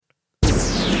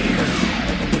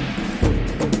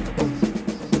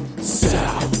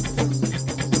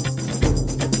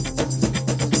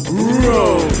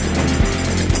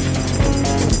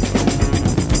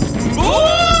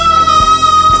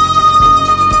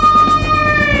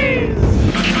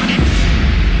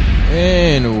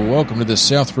welcome to the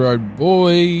South Road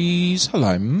Boys.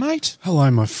 Hello, mate.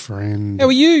 Hello, my friend. How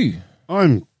are you?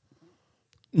 I'm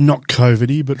not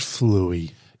COVID-y, but flu-y.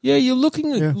 Yeah, you're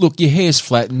looking. Look, your hair's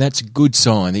flat, and that's a good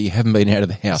sign that you haven't been out of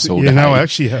the house all day. No,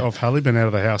 actually, I've hardly been out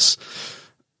of the house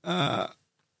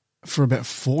for about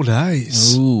 4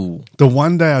 days. Ooh. The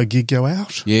one day I did go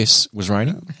out. Yes, was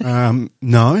raining.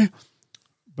 No,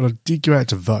 but I did go out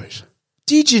to vote.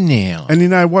 Did you now? And you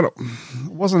know what? It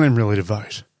wasn't even really to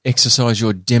vote. Exercise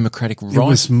your democratic right. It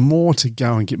was more to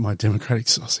go and get my democratic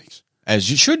sausage.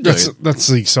 As you should do. That's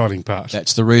the exciting part.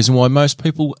 That's the reason why most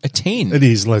people attend. It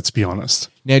is, let's be honest.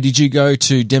 Now, did you go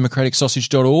to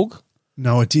democraticsausage.org?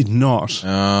 No, I did not.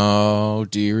 Oh,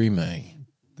 dearie me.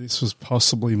 This was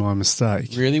possibly my mistake.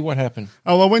 Really? What happened?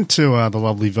 Oh, I went to the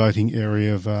lovely voting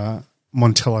area of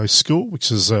Montello School,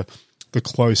 which is the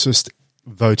closest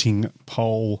voting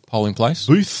polling place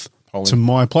booth to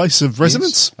my place of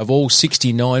residence. Yes. Of all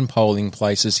 69 polling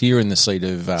places here in the seat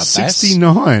of Bass.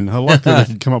 69. I like that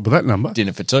you've come up with that number.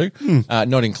 Dinner for two.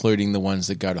 Not including the ones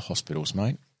that go to hospitals,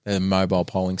 mate. They're mobile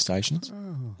polling stations.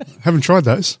 Haven't tried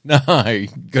those. No,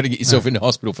 you've got to get yourself into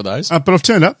hospital for those. But I've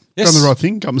turned up, Yes. done the right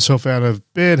thing, got myself out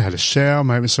of bed, had a shower,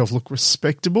 made myself look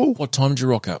respectable. What time did you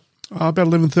rock up? About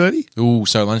 11:30. Ooh,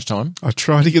 so lunchtime. I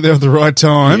tried to get there at the right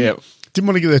time. Yep. Didn't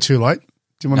want to get there too late.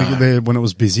 Didn't want to get there when it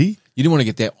was busy. You didn't want to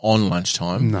get there on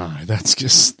lunchtime. No, that's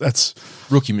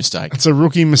Rookie mistake. It's a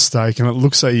rookie mistake, and it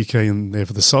looks like you're keen there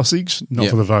for the sausage, not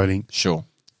for the voting. Sure.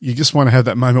 You just want to have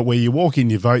that moment where you walk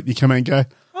in, you vote, you come out and go,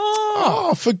 oh,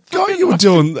 I forgot you were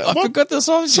doing that. I forgot the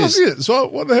sausages. Sausages,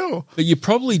 what the hell? But you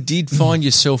probably did find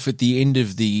yourself at the end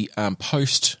of the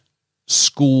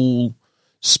post-school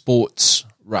sports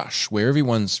rush where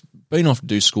everyone's been off to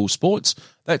do school sports.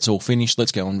 That's all finished.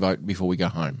 Let's go and vote before we go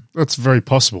home. That's very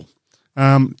possible.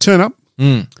 Turn up.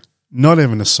 Not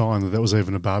even a sign that there was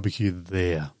even a barbecue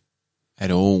there.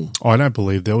 At all. I don't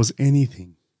believe there was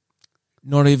anything.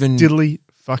 Not even Diddly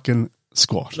fucking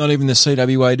squat. Not even the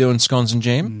CWA doing scones and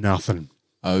jam? Nothing.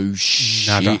 Oh,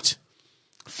 shit. Nada.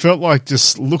 Felt like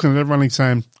just looking at everyone and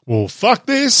saying, well, fuck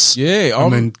this. Yeah.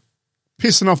 And then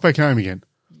pissing off back home again.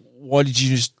 Why did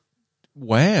you just...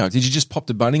 Wow. Did you just pop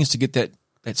to Bunnings to get that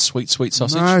sweet, sweet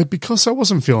sausage? No, because I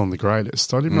wasn't feeling the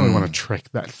greatest. I didn't really want to trek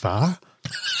that far.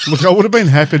 Look, I would have been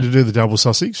happy to do the double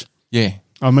sausage. Yeah.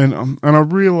 I mean, and I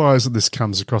realise that this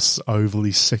comes across as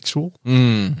overly sexual.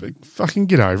 But fucking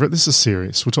get over it. This is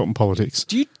serious. We're talking politics.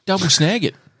 Do you double snag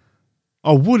it?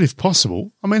 I would if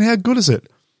possible. I mean, how good is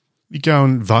it? You go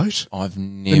and vote. I've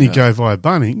never. Then you go via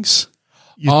Bunnings.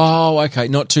 Okay.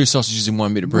 Not two sausages in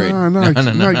one bit of bread. No.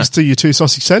 You just do your 2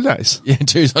 sausage Saturdays. Yeah,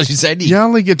 two sausages Saturday. You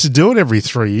only get to do it every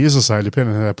 3 years or so,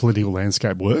 depending on how the political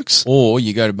landscape works. Or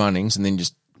you go to Bunnings and then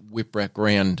just whip back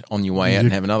round on your way out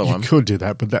and have another one. You could do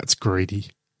that, but that's greedy.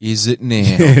 Is it now?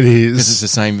 Yeah, it is. Because it's the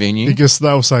same venue? Because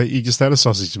they'll say, you just had a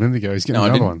sausage a minute ago. He's getting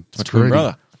another one. My twin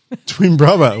brother. Twin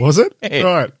brother, was it? Yeah.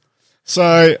 Right.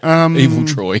 So, Evil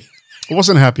Troy. I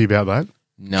wasn't happy about that.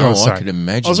 No, I could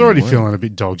imagine. I was already feeling a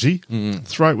bit dodgy.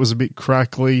 Throat was a bit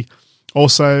crackly.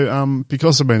 Also,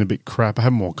 because I've been a bit crap, I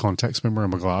have more contacts when I'm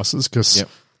wearing my glasses because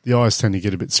the eyes tend to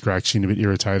get a bit scratchy and a bit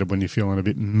irritated when you're feeling a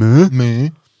bit meh.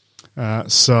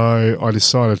 So I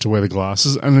decided to wear the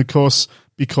glasses. And, of course,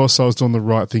 because I was doing the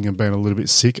right thing and being a little bit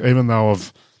sick, even though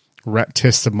I've rat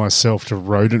tested myself to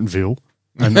Rodentville,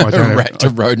 and I don't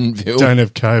Rodentville. Don't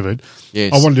have COVID.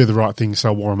 Yes. I want to do the right thing, so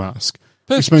I wore a mask.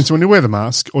 Perfect. Which means when you wear the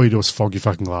mask, all you do is fog your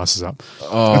fucking glasses up.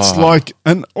 It's like,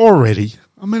 and already,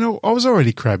 I mean, I was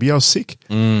already crabby. I was sick.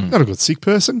 Not a good sick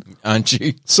person. Aren't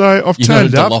you? So I've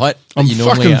turned up. I'm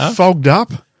fucking fogged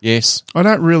up. Yes. I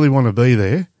don't really want to be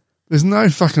there. There's no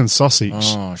fucking sausage.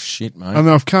 Oh, shit, mate. And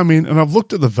then I've come in and I've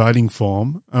looked at the voting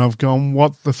form and I've gone,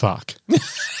 what the fuck?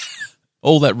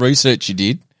 All that research you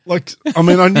did. Like, I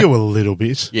mean, I knew a little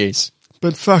bit. Yes.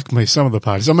 But fuck me, some of the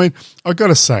parties. I mean, I've got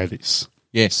to say this.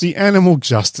 Yes. The Animal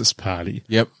Justice Party.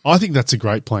 Yep. I think that's a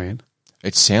great plan.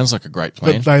 It sounds like a great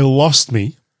plan. But they lost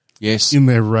me yes. in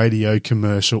their radio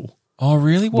commercial. Oh,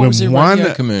 really? What was their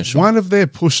radio commercial? One of their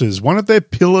pushes, one of their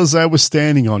pillars they were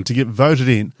standing on to get voted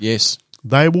in. Yes.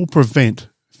 They will prevent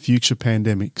future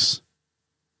pandemics.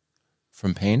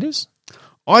 From pandas?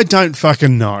 I don't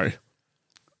fucking know.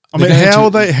 I mean, how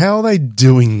are they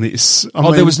doing this? I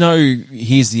mean, there was no,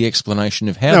 here's the explanation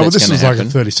of how that's going to happen. No,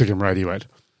 this was like a 30-second radio ad.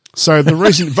 So the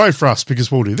reason, vote for us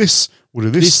because we'll do this,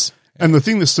 and the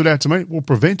thing that stood out to me, we'll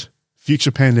prevent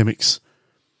future pandemics.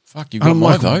 Fuck, you got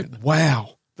my vote.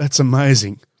 Wow, that's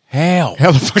amazing. How?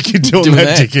 How the fuck are you doing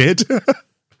that, dickhead?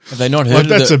 Have they not heard of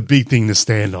that's a big thing to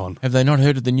stand on. Have they not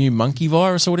heard of the new monkey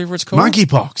virus or whatever it's called?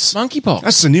 Monkeypox. Monkeypox.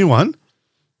 That's the new one.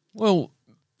 Well,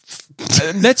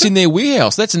 that's in their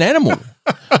warehouse. That's an animal.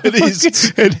 It is.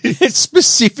 It is. It's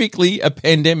specifically a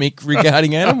pandemic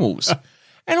regarding animals.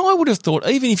 And I would have thought,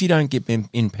 even if you don't get them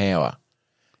in power,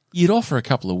 you'd offer a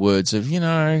couple of words of,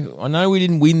 I know we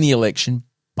didn't win the election,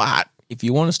 but if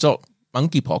you want to stop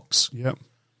monkeypox, Yep.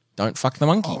 don't fuck the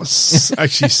monkey.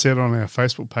 Actually said on our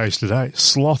Facebook page today,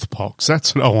 sloth pox.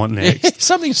 That's what I want next.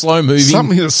 Something slow moving.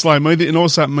 Something that's slow moving, and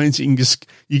also it means you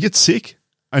get sick,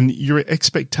 and your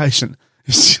expectation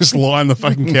is just lie on the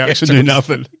fucking couch and do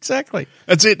nothing. Exactly.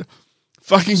 That's it.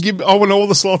 I want all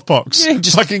the sloth pox. Yeah,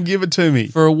 just fucking give it to me.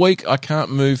 For a week, I can't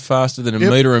move faster than a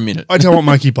metre a minute. I don't want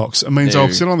monkeypox. It means No. I'll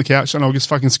sit on the couch and I'll just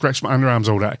fucking scratch my underarms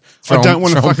all day. Throw I don't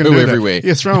want to throw fucking poo do that. everywhere.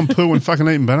 Yeah, throwing poo and fucking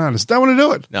eating bananas. Don't want to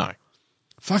do it. No,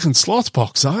 Fucking sloth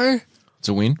pox, eh? it's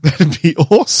a win. That'd be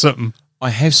awesome. I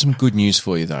have some good news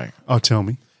for you, though. Oh, tell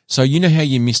me. So you know how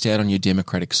you missed out on your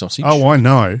Democratic sausage? Oh, I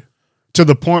know. To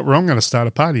the point where I'm going to start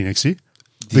a party next year.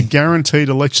 The Guaranteed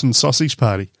Election Sausage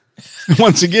Party.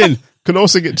 Once again, could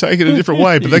also get taken a different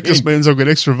way, but that just means I'll get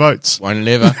extra votes. Won't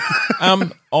never.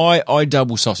 I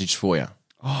double sausage for you.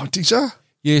 Oh, did you?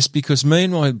 Yes, because me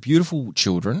and my beautiful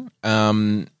children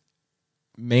manned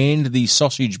the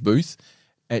sausage booth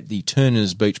at the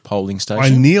Turners Beach polling I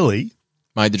station. nearly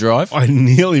Made the drive.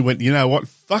 went, you know what?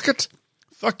 Fuck it.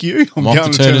 Fuck you. I'm off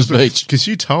going to Turners Beach. Because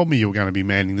you told me you were going to be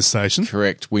manning the station.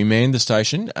 Correct. We manned the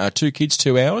station. 2 kids,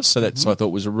 2 hours. So that's I thought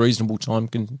was a reasonable time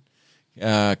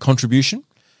contribution.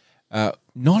 Not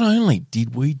only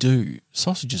did we do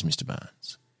sausages, Mr.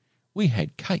 Barnes, we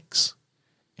had cakes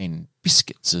and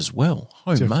biscuits as well,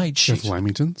 homemade Jeff shit.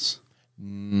 Lamingtons?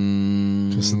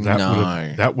 Because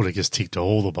No. that would have just ticked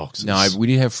all the boxes. No, we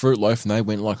did have Fruit Loaf and they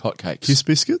went like hotcakes. Kiss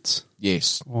biscuits?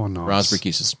 Yes. Oh, nice. Raspberry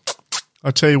kisses.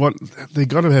 I tell you what, they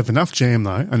got to have enough jam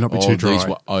though, and not be too dry. These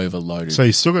were overloaded. So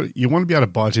you want to be able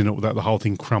to bite in it without the whole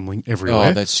thing crumbling everywhere.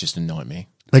 Oh, that's just a nightmare.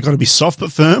 They got to be soft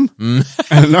but firm,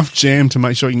 and enough jam to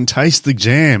make sure you can taste the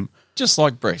jam. Just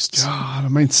like breasts. God, I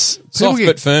mean, Soft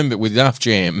but firm, but with enough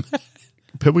jam.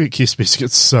 people get Kiss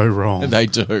biscuits so wrong. They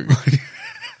do.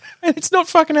 And it's not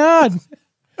fucking hard.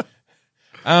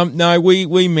 No,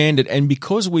 we manned it. And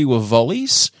because we were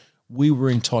volleys, we were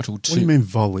entitled to What do you mean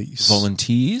volleys?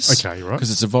 volunteers. Okay, right. Because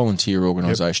it's a volunteer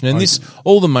organisation. And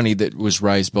all the money that was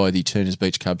raised by the Turners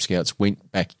Beach Cub Scouts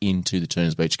went back into the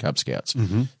Turners Beach Cub Scouts.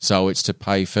 Mm-hmm. So it's to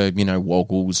pay for,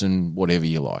 woggles and whatever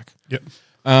you like. Yep.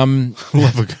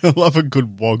 Love a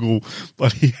good woggle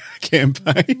bloody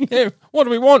campaign. Yeah, what do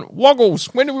we want?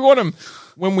 Woggles. When do we want them?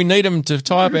 When we need them to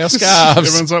tie up our scarves.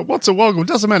 Everyone's like, what's a woggle?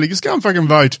 Doesn't matter. Just go and fucking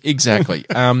vote. Exactly.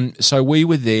 So we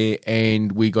were there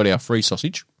and we got our free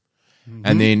sausage. Mm-hmm.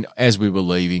 And then as we were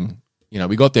leaving,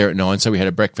 we got there at 9, so we had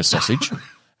a breakfast sausage.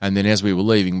 And then as we were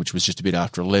leaving, which was just a bit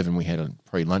after 11, we had a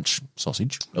pre-lunch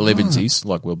sausage. 11sies,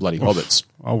 like we're bloody hobbits.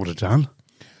 I would have done.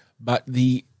 But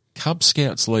the Cub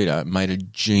Scouts leader made a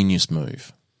genius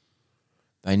move.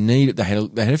 They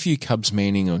had a few Cubs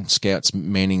manning and Scouts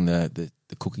manning the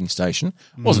cooking station.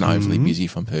 It wasn't overly busy,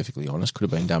 if I'm perfectly honest. Could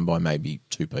have been done by maybe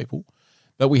 2 people.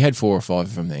 But we had 4 or 5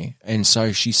 of them there. And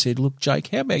so she said, look, Jake,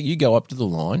 how about you go up to the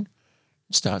line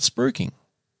and start spruiking?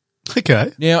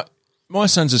 Okay. Now, my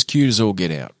son's as cute as all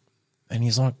get out. And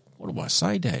he's like, what do I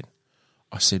say, Dad?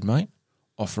 I said, mate,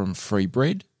 offer them free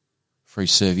bread, free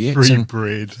serviettes, Free and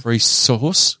bread. free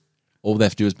sauce. All they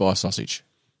have to do is buy a sausage.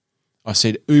 I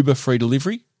said, Uber free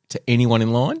delivery to anyone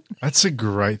in line. That's a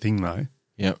great thing, though.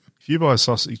 Yep. If you buy a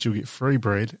sausage, you'll get free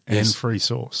bread and Yes. free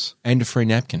sauce. And a free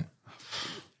napkin.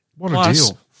 What Plus,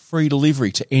 a deal. free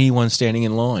delivery to anyone standing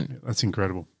in line. That's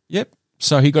incredible. Yep.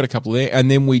 So he got a couple there. And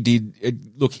then we did,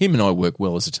 look, him and I work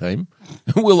well as a team.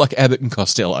 We're like Abbott and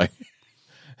Costello.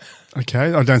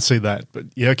 Okay, I don't see that, but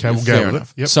yeah, okay, we'll Fair go with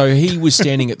enough. it. Yep. So he was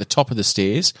standing at the top of the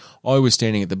stairs. I was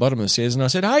standing at the bottom of the stairs, and I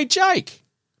said, hey, Jake.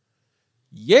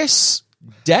 Yes,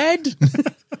 Dad?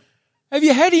 Have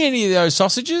you had any of those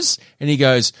sausages? And he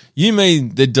goes, you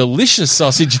mean the delicious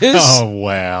sausages? Oh,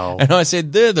 wow. And I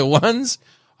said, they're the ones.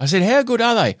 I said, how good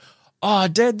are they? Oh,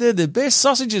 Dad, they're the best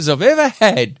sausages I've ever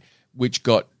had, which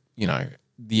got,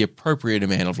 the appropriate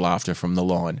amount of laughter from the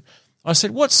line. I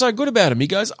said, what's so good about them? He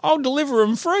goes, I'll deliver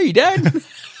them free, Dad.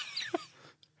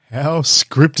 How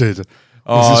scripted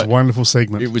Oh, was this wonderful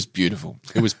segment? It was beautiful.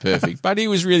 It was perfect. But he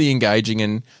was really engaging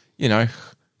and,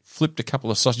 flipped a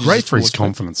couple of sausages. Great for his towards me.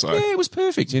 confidence, though. Yeah, it was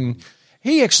perfect. And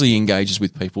he actually engages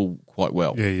with people quite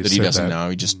well Yeah, you've that he said doesn't that. know.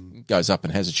 He just goes up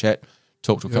and has a chat,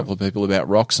 talk to a couple of people about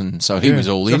rocks, and so he was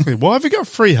all Exactly. Why have you got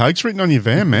free hugs written on your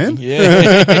van, man? in.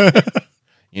 Yeah.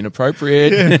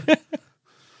 Inappropriate.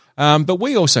 Yeah. But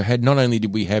we also had, not only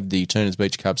did we have the Turners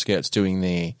Beach Cub Scouts doing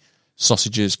their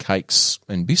sausages, cakes,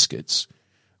 and biscuits,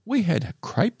 we had a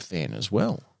crepe van as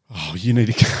well. Oh, you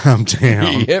need to calm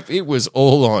down. Yep, it was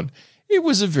all on. It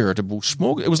was a veritable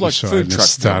smorgasbord. It was like Wish I food hadn't truck.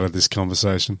 started this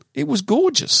conversation. It was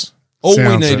gorgeous. All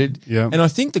Sounds we it, needed. yeah. And I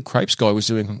think the crepes guy was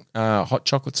doing hot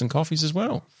chocolates and coffees as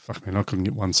well. Fuck, man, I couldn't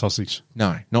get one sausage.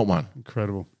 No, not one.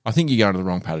 Incredible. I think you're going to the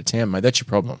wrong part of town, mate. That's your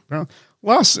problem.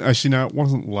 Well, actually, no, it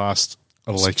wasn't last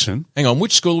election. Hang on,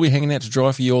 which school are we hanging out to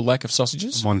dry for your lack of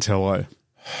sausages? Montello.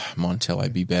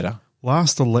 Montello, be better.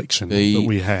 Last election Be that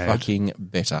we had, fucking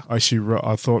better. I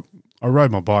thought I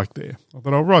rode my bike there. I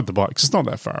thought I'll ride the bike 'cause it's not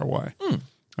that far away. It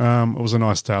was a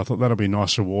nice day. I thought that'll be a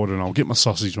nice reward, and I'll get my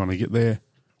sausage when I get there.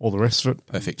 All the rest of it,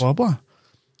 Perfect. Blah blah.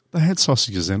 They had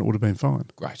sausages then; it would have been fine,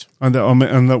 Great. and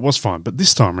that was fine. But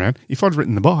this time round, if I'd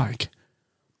ridden the bike,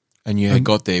 And you had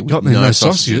got there with got there no no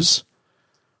sausages, sausages,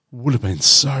 would have been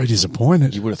so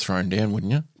disappointed. you would have thrown down,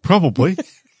 wouldn't you? Probably.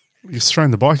 You've thrown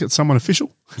the bike at someone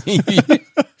official.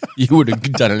 You would have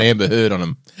done an Amber Heard on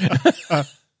them.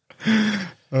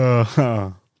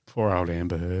 Poor old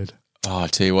Amber Heard. Oh, I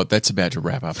tell you what, that's about to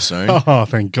wrap up soon. Oh,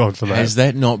 thank God for that. Has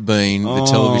that not been the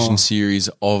television series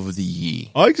of the year?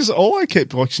 All I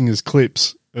kept watching is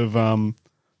clips of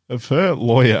her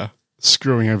lawyer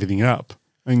screwing everything up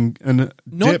and Not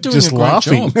Depp doing just a great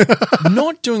laughing. job.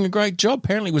 Not doing a great job.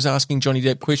 Apparently was asking Johnny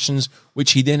Depp questions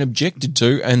which he then objected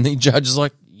to, and the judge is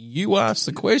like, you asked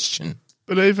the question.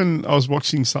 But even I was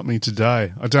watching something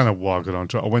today. I don't know why I got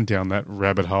onto it. I went down that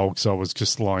rabbit hole because I was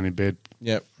just lying in bed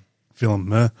Yep. feeling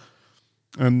meh.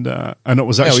 And it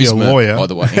was actually is a meh, lawyer. by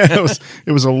the way.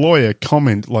 it was a lawyer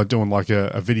doing like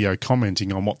a video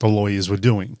commenting on what the lawyers were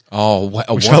doing. Oh,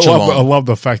 a Which watch I along. love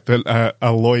the fact that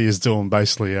a lawyer's doing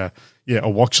basically a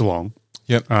watch along.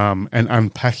 Yep. And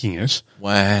unpacking it,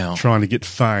 Wow. trying to get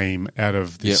fame out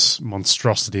of this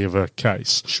monstrosity of a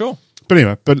case. Sure. But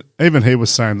anyway, even he was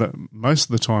saying that most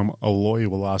of the time a lawyer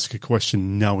will ask a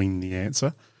question knowing the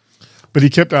answer. But he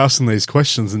kept asking these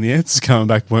questions and the answers coming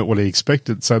back weren't what he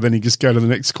expected. So then he just go to the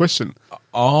next question.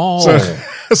 Oh.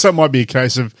 So it might be a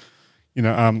case of, it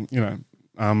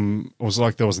was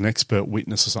like there was an expert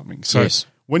witness or something. So Yes.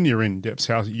 when you're in Depp's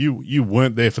house, you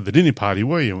weren't there for the dinner party,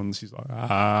 were you? And she's like,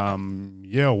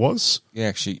 yeah, I was. Yeah,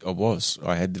 actually, I was.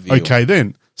 I had the video. Okay,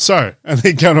 then. So, and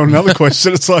then going on another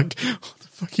question, it's like, what the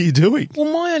fuck are you doing?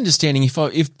 Well, my understanding,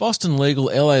 if Boston Legal,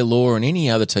 LA Law, and any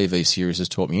other TV series has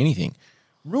taught me anything,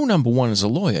 rule number one as a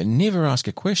lawyer, never ask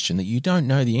a question that you don't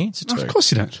know the answer to. Of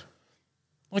course you don't.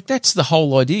 Like, that's the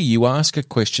whole idea. You ask a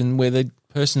question where the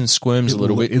person squirms a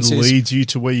little bit It and says, leads you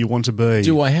to where you want to be.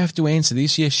 do I have to answer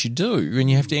this? Yes, you do. And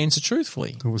you have to answer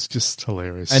truthfully. It was just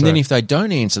hilarious. And then if they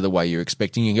don't answer the way you're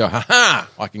expecting, you go, ha-ha,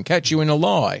 I can catch you in a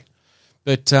lie.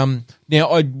 But now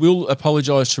I will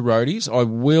apologise to roadies. I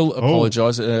will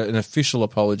apologise, an official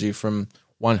apology from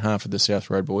one half of the South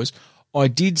Road Boys. I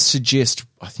did suggest,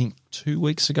 I think 2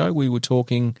 weeks ago, we were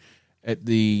talking at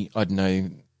the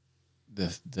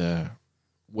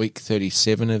week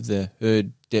 37 of the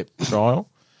Heard Depp trial,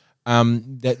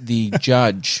 that the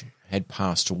judge had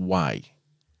passed away.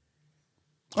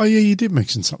 Oh, yeah, you did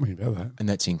mention something about that. And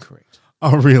that's incorrect.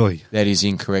 Oh, really? That is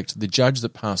incorrect. The judge that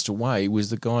passed away was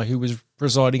the guy who was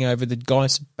presiding over the Guy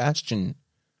Sebastian.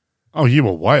 Oh, you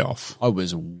were way off. I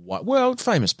was, well,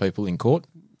 famous people in court.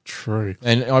 True.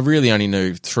 And I really only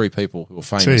knew three people who were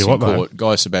famous Tell you what, in court,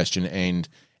 Guy Sebastian and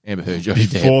Amber Heard, Johnny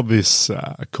Depp. Before this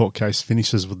court case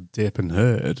finishes with Depp and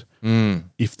Heard,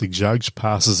 if the judge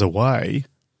passes away,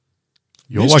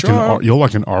 you're This like trial. you're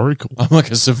like an oracle. I'm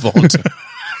like a savant.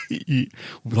 You'll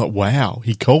be like, wow,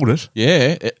 he called it.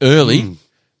 Yeah, early.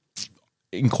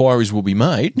 Inquiries will be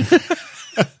made.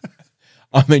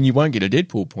 I mean, you won't get a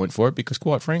Deadpool point for it because,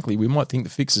 quite frankly, we might think the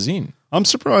fix is in. I'm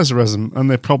surprised there hasn't, and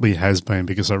there probably has been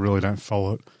because I really don't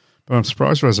follow it, but I'm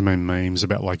surprised there hasn't been memes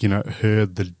about, like,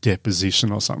 Heard the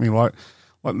deposition or something like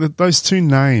those two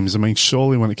names. I mean,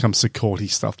 surely when it comes to courty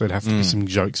stuff, there'd have to be some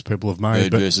jokes people have made,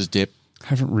 Heard but versus Depp.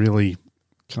 haven't really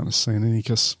kind of seen any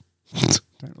because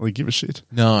don't really give a shit.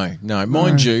 No.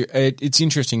 Mind you, it's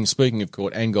interesting, speaking of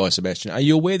court and Guy Sebastian, are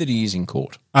you aware that he is in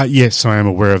court? Yes, I am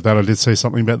aware of that. I did say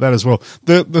something about that as well.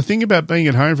 The thing about being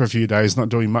at home for a few days, not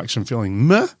doing much and feeling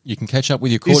meh, You can catch up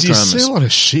with your court is you dramas. see a lot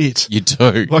of shit. You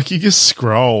do. Like you just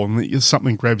scroll and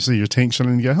something grabs your attention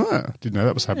and you go, didn't know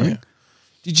that was happening.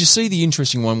 Did you see the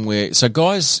interesting one where, so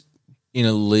Guy's in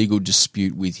a legal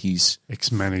dispute with his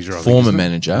Ex-manager, I think, former isn't it?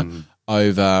 manager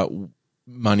over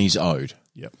monies owed.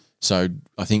 Yep. So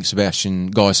I think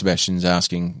Guy Sebastian's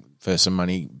asking for some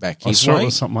money back I his saw it way.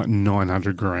 was something like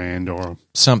 900 grand or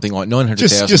Something like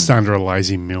 900,000 just under a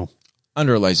lazy mill.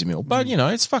 under a lazy mill. But,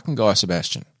 it's fucking Guy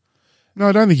Sebastian. No,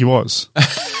 I don't think he was.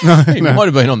 He might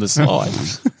have been on the slide,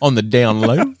 on the down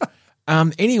low.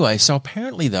 Anyway, so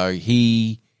apparently, though,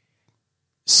 he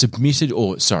submitted,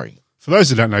 For those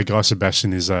who don't know, Guy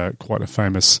Sebastian is quite a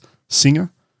famous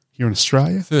singer here in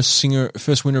Australia. First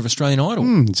winner of Australian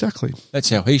Idol. Exactly. That's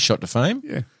how he shot to fame.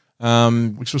 Yeah.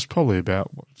 Which was probably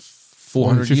about,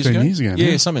 400 15 years ago.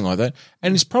 Yeah, something like that.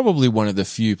 And he's probably one of the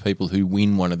few people who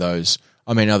win one of those.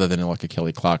 I mean, other than like a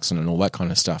Kelly Clarkson and all that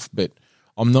kind of stuff. But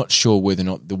I'm not sure whether or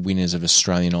not the winners of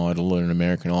Australian Idol or an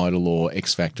American Idol or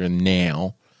X Factor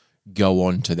now go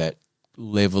on to that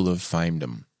level of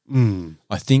famedom.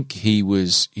 I think he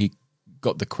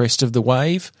got the crest of the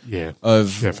wave. Yeah,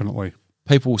 of definitely.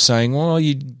 People saying, "Well,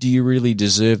 do you really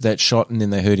deserve that shot?" And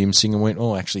then they heard him sing and went,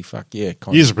 "Oh, actually, fuck yeah!"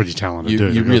 He is a pretty talented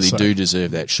dude. You really do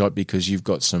deserve that shot because you've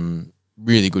got some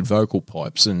really good vocal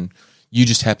pipes, and you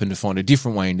just happen to find a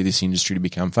different way into this industry to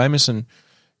become famous. And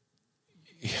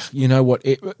you know what?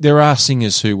 There are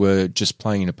singers who were just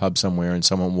playing in a pub somewhere, and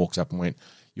someone walks up and went,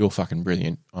 "You're fucking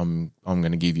brilliant. I'm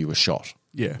going to give you a shot."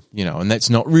 Yeah, and that's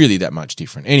not really that much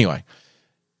different. Anyway,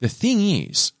 the thing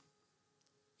is,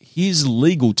 his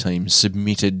legal team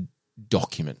submitted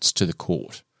documents to the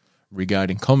court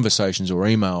regarding conversations or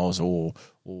emails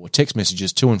or text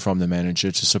messages to and from the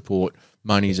manager to support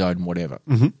money's owed and whatever.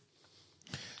 Mm-hmm.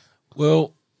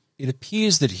 Well, it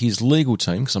appears that his legal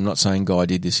team, because I'm not saying Guy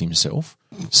did this himself,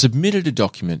 submitted a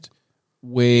document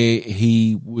where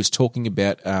he was talking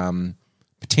about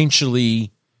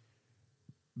potentially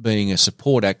being a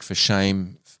support act for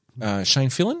Shane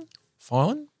Filan?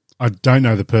 I don't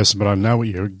know the person, but I know what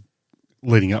you're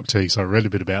leading up to, so I read a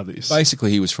bit about this.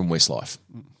 Basically, he was from Westlife.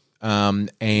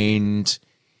 And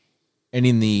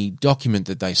in the document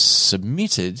that they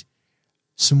submitted,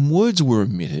 some words were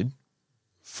omitted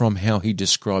from how he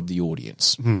described the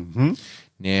audience. Mm-hmm.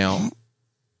 Now,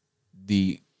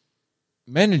 the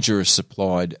manager has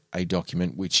supplied a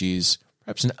document which is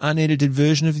perhaps an unedited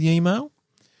version of the email,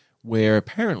 where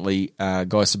apparently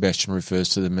Guy Sebastian refers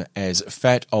to them as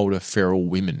fat, older, feral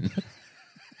women.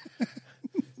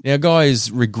 Now, Guy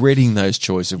is regretting those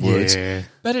choice of words,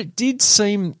 but it did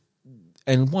seem,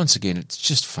 and once again, it's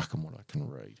just fucking what I can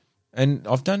read. And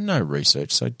I've done no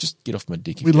research, so just get off my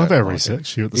dick. We love our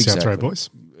research here at the South Road Boys.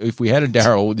 If we had a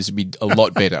Daryl, this would be a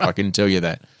lot better, I can tell you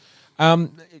that.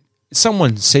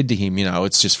 Someone said to him,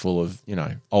 it's just full of,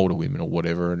 older women or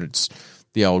whatever, and it's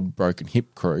the old broken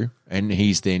hip crew, and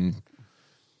he's then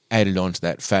added on to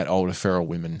that fat, older, feral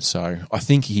women. So I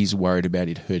think he's worried about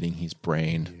it hurting his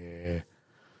brand. Yeah.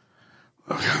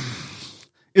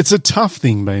 It's a tough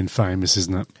thing being famous,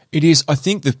 isn't it? It is. I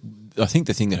think the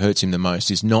thing that hurts him the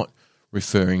most is not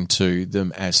referring to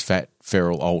them as fat,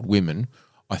 feral, old women.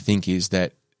 I think is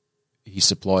that he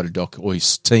supplied or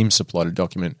his team supplied a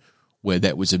document where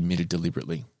that was omitted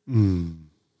deliberately.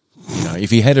 If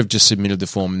he had have just submitted the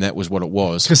form and that was what it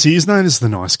was. Because he is known as the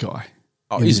nice guy.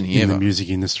 Oh, isn't he ever? In the music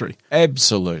industry.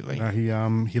 Absolutely. He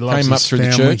loves Came his up through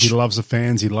family. the church. He loves the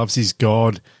fans. He loves his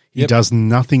God. He does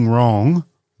nothing wrong.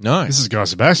 No. This is Guy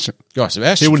Sebastian. Guy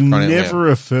Sebastian. He would never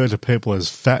refer to people as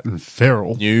fat and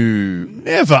feral. No.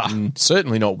 Never.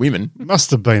 Certainly not women. Must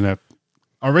have been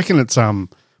I reckon it's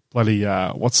bloody,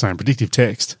 predictive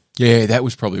text. Yeah, that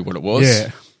was probably what it was.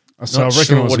 Yeah. So I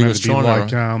reckon it was what he meant was to be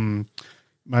trying like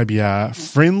maybe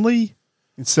friendly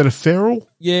instead of feral.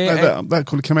 Yeah. That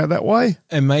could have come out that way.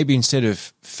 And maybe instead of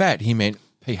fat, he meant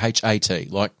PHAT,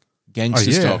 like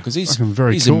gangster style, because he's cool.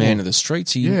 a man of the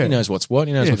streets. He knows what's what.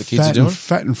 He knows what the kids are fat doing.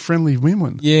 Fat and friendly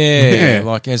women. Yeah,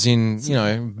 like as in,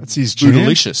 that's his jam.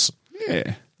 bootylicious.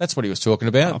 Yeah. That's what he was talking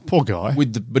about. Oh, poor guy.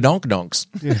 With the badonkadonks.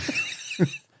 Yeah.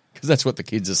 Because that's what the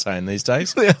kids are saying these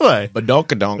days. Are they?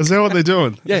 Badonkadonks. Is that what they're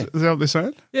doing? Yeah. Is that what they're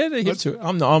saying? Yeah, they're hip to it.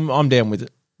 I'm down with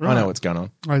it. Right. I know what's going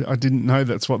on. I didn't know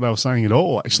that's what they were saying at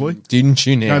all, actually. Didn't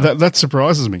you now? No, that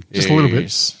surprises me. Just a little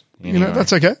bit. Anyway.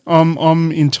 That's okay.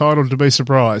 I'm entitled to be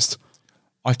surprised.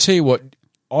 I tell you what,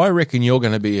 I reckon you're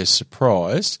going to be as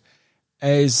surprised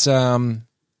as a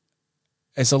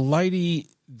lady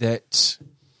that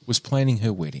was planning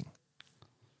her wedding.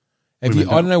 I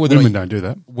don't know whether women don't do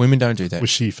that. Women don't do that.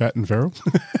 Was she fat and feral?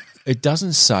 It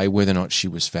doesn't say whether or not she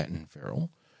was fat and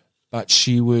feral, but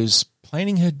she was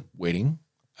planning her wedding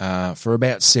for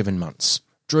about 7 months.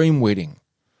 Dream wedding.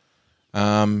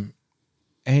 And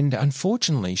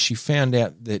unfortunately, she found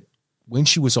out that when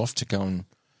she was off to go and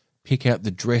pick out the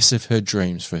dress of her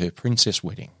dreams for her princess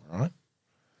wedding, right?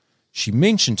 She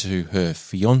mentioned to her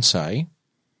fiancé,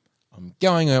 I'm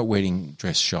going out wedding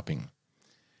dress shopping.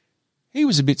 He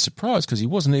was a bit surprised because he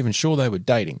wasn't even sure they were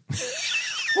dating.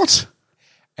 What?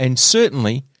 And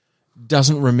certainly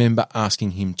doesn't remember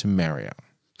asking him to marry her.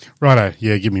 Righto.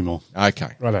 Yeah, give me more.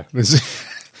 Okay. Righto.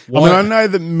 I know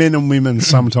that men and women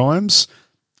sometimes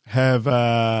have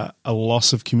a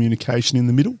loss of communication in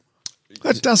the middle.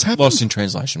 That does happen. Lost in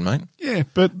translation, mate. Yeah,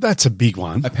 but that's a big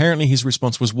one. Apparently his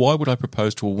response was, why would I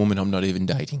propose to a woman I'm not even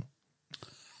dating?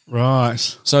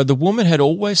 Right. So the woman had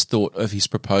always thought of his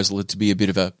proposal to be a bit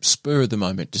of a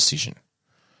spur-of-the-moment decision,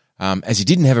 as he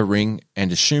didn't have a ring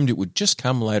and assumed it would just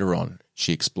come later on,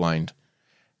 she explained.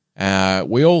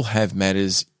 We all have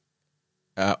matters.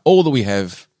 All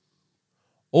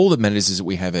that matters is that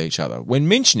we have each other. When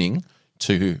mentioning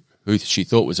to who she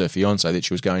thought was her fiancé that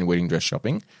she was going wedding dress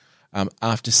shopping,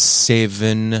 after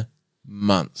 7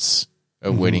 months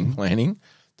of wedding planning,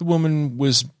 the woman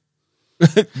was...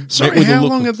 Sorry, how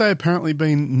long had they apparently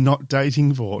been not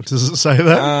dating for? Does it say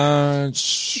that?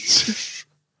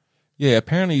 Yeah,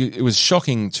 apparently it was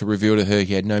shocking to reveal to her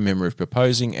he had no memory of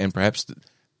proposing, and perhaps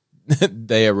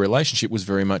their relationship was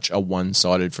very much a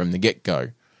one-sided from the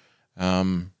get-go.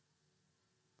 But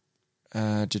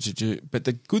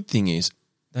the good thing is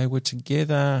they were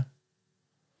together...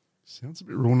 Sounds a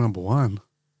bit rule number one.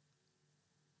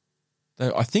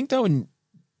 I think they were...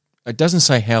 It doesn't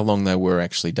say how long they were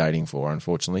actually dating for,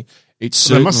 unfortunately. They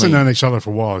must have known each other for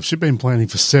a while. She'd been planning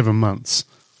for 7 months.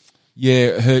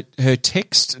 Yeah, her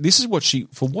text, this is what she,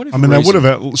 for whatever reason... they would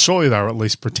have, surely they were at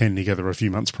least pretending together a few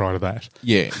months prior to that.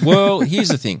 Yeah, well, here's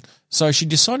the thing. So she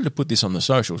decided to put this on the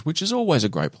socials, which is always a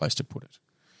great place to put it.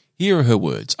 Here are her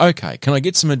words. Okay, can I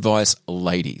get some advice,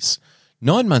 ladies?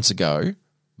 9 months ago,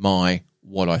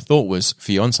 what I thought was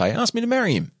fiancé asked me to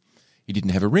marry him. He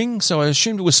didn't have a ring, so I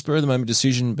assumed it was spur-of-the-moment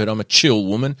decision, but I'm a chill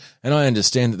woman, and I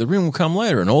understand that the ring will come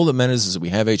later, and all that matters is that we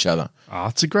have each other.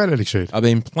 It's a great attitude. I've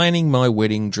been planning my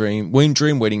dream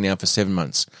wedding now for 7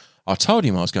 months. I told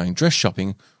him I was going dress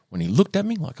shopping when he looked at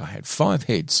me like I had 5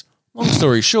 heads. Long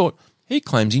story short, he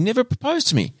claims he never proposed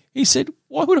to me. He said,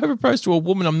 why would I propose to a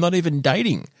woman I'm not even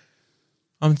dating?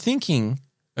 I'm thinking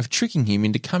of tricking him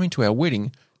into coming to our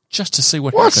wedding just to see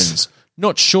what happens.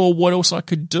 Not sure what else I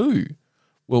could do.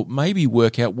 Well, maybe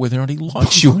work out whether or not he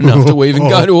likes you enough to even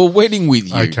go to a wedding with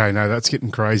you. Okay, no, that's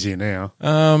getting crazier now.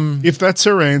 If that's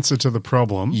her answer to the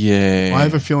problem, yeah, I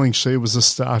have a feeling she was the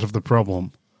start of the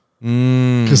problem.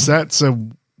 Because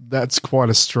that's quite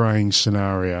a strange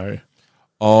scenario.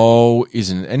 Oh,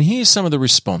 isn't it? And here's some of the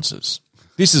responses.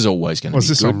 This is always going to be good.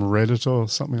 Was this on Reddit or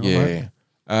something like that?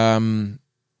 Yeah.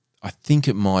 I think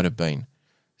it might have been.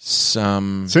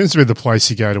 Seems to be the place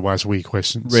you go to ask weird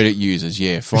questions. Reddit users,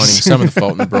 finding some of the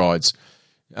fault in the brides.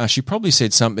 She probably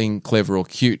said something clever or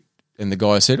cute, and the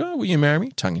guy said, "Oh, will you marry me?"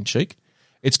 Tongue in cheek.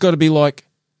 It's got to be like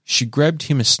she grabbed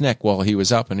him a snack while he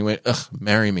was up, and he went, "Ugh,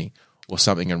 marry me," or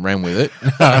something, and ran with it.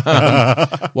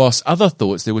 Whilst other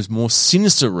thoughts there was more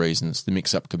sinister reasons the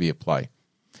mix-up could be at play.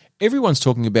 Everyone's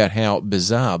talking about how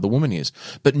bizarre the woman is,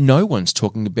 but no one's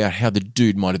talking about how the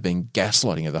dude might have been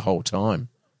gaslighting her the whole time.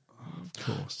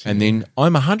 Course, and then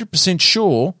I'm 100%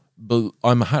 sure,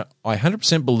 I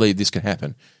 100% believe this could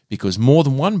happen because more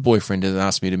than one boyfriend has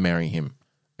asked me to marry him,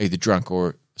 either drunk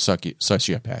or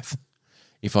sociopath.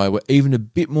 If I were even a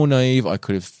bit more naive, I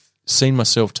could have seen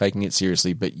myself taking it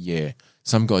seriously. But yeah,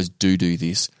 some guys do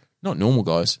this. Not normal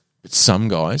guys, but some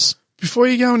guys. Before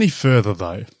you go any further,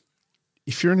 though,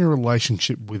 if you're in a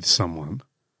relationship with someone...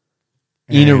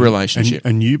 In a relationship.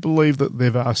 And you believe that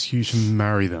they've asked you to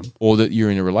marry them. Or that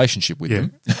you're in a relationship with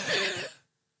them.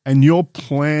 And you're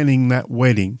planning that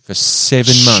wedding. For 7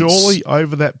 months. Surely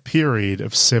over that period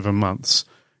of 7 months,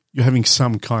 you're having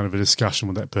some kind of a discussion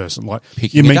with that person. Like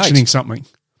Picking you're mentioning something.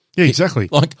 Yeah, exactly.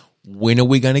 Like, when are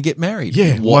we going to get married?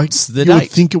 Yeah. What's the date? You would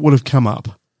date? think it would have come up.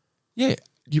 Yeah.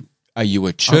 Are you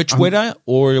a church wedder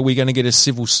or are we going to get a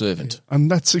civil servant?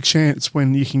 And that's a chance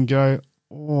when you can go...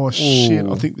 Oh, shit,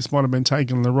 I think this might have been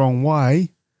taken the wrong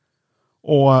way.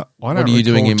 Or, I don't know. What are you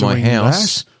doing in my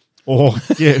house? That. Or,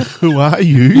 who are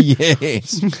you?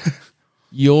 Yes.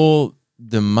 You're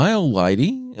the mail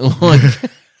lady.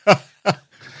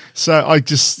 So, I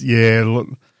just, look.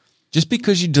 Just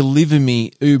because you deliver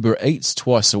me Uber Eats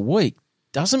twice a week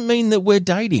doesn't mean that we're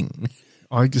dating.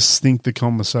 I just think the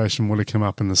conversation would have come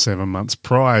up in the 7 months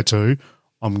prior to,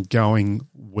 I'm going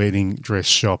wedding dress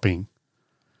shopping.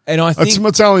 And I think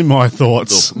that's only my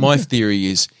thoughts. Look, my theory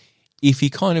is if he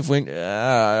kind of went,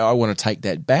 I want to take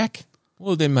that back,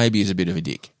 well, then maybe he's a bit of a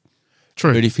dick.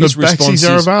 True. But if his backsies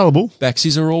are available.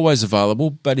 Backsies are always available.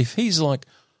 But if he's like,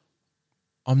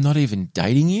 I'm not even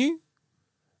dating you,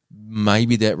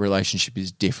 maybe that relationship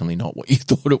is definitely not what you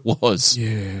thought it was.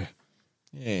 Yeah.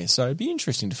 Yeah, so it'd be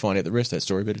interesting to find out the rest of that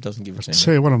story, but it doesn't give us anything.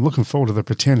 Tell you what, I'm looking forward to the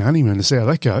pretend honeymoon to see how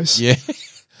that goes. Yeah.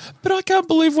 But I can't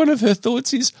believe one of her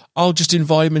thoughts is, I'll just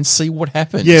invite him and see what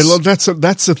happens. Yeah, look, that's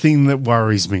the thing that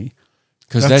worries me.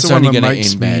 Because that's only going to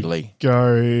end badly.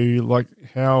 Go, like,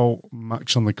 how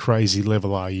much on the crazy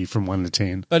level are you from 1 to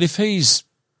 10? But if he's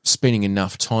spending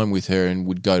enough time with her and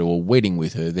would go to a wedding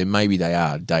with her, then maybe they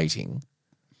are dating.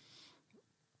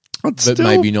 but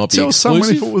maybe not be tell someone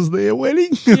exclusive. if it was their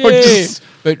wedding. Yeah,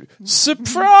 but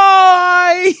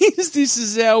surprise! This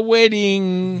is our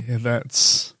wedding. Yeah,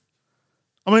 that's...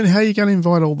 I mean, how are you going to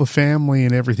invite all the family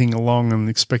and everything along and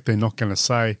expect they're not going to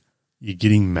say, you're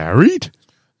getting married?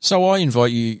 So I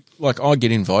invite you, like I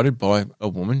get invited by a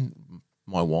woman,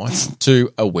 my wife,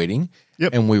 to a wedding,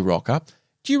 Yep. and we rock up.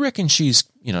 Do you reckon she's,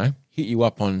 hit you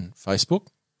up on Facebook?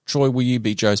 Troy, will you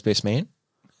be Joe's best man?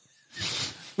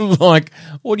 Like,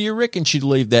 or do you reckon she'd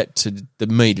leave that to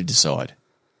me to decide?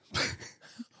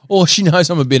 Or she knows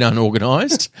I'm a bit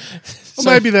unorganised. Well,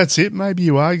 maybe that's it. Maybe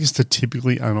you are just a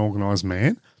typically unorganised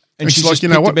man. And she's she's like, you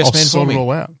know picked what, the best I'll man sort for it me.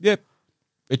 all out. Yep.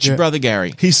 It's your brother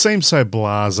Gary. He seems so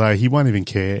blasé, he won't even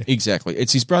care. Exactly.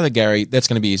 It's his brother Gary. That's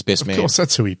going to be his best man. Of course,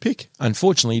 that's who he pick.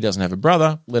 Unfortunately, he doesn't have a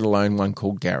brother, let alone one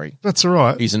called Gary. That's all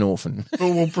right. He's an orphan. But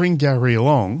we'll bring Gary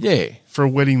along Yeah. for a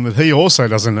wedding that he also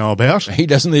doesn't know about. He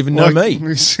doesn't even know me.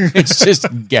 It's It's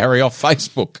just Gary off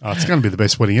Facebook. going to be the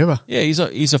best wedding ever. Yeah, he's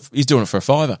doing it for a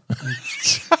 $5.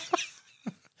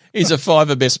 He's a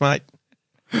 $5 best mate.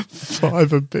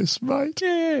 $5 best mate.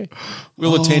 Yeah.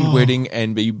 We'll attend wedding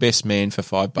and be best man for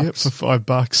 $5. Yep, for $5.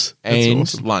 That's and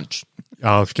awesome. lunch.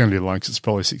 Oh, if it's going to be lunch, it's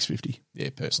probably $6.50. Yeah,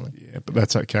 personally. Yeah, but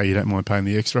that's okay. You don't mind paying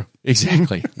the extra.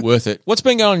 Exactly. Worth it. What's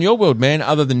been going on in your world, man,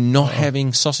 other than not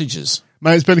having sausages?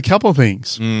 Mate, it's been a couple of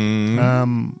things.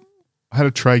 Mm. I had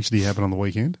a tragedy happen on the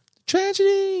weekend.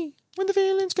 Tragedy. When the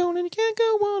feeling's gone and you can't go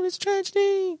on, it's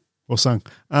tragedy. Well sung.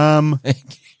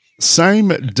 Same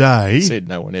day Said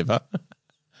no one ever.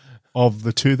 of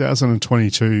the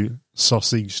 2022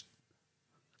 sausage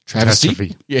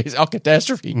catastrophe. Yes,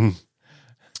 catastrophe.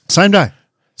 Same day.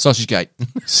 Sausage gate.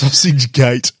 Sausage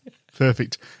Gate.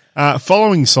 Perfect.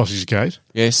 Following Sausage Gate,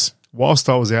 Yes. whilst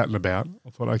I was out and about, I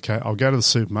thought, okay, I'll go to the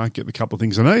supermarket, get the couple of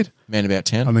things I need, Man about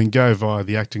town. and then go via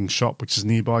the Acton shop, which is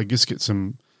nearby, just get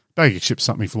some bag of chips,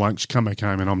 something for lunch, come back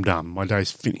home, and I'm done. My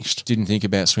day's finished. Didn't think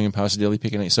about swinging past the deli,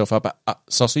 picking yourself up a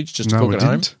sausage just to No, cook I at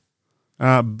home.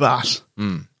 didn't. But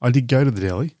I did go to the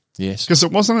deli Yes. because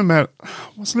it wasn't about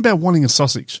wanting a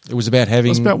sausage. It was about having.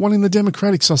 It was about wanting the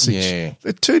democratic sausage. Yeah.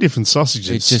 They're two different sausages.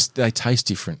 It's just, they taste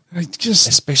different, They just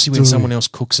especially when do. someone else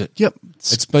cooks it. Yep.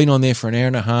 It's been on there for an hour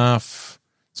and a half.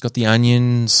 It's got the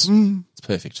onions. It's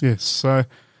perfect. Yes. So,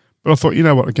 but I thought, you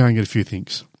know what, I'll go and get a few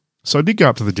things. So I did go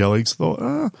up to the deli. 'Cause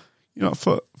I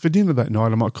thought, for dinner that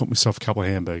night, I might cook myself a couple of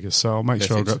hamburgers. So I'll make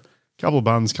sure I've got Perfect. a couple of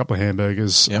buns, a couple of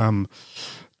hamburgers. Yep.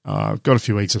 Got a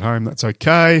few eggs at home. That's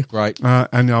okay. Great.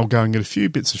 And I'll go and get a few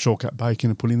bits of shortcut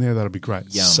bacon and put in there. That'll be great.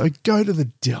 Yum. So go to the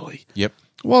deli. Yep.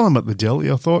 While I'm at the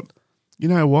deli, I thought, you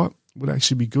know what would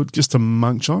actually be good just to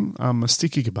munch on? A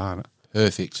sticky cabana.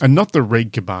 Perfect. And not the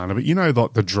red cabana, but you know,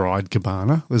 like the dried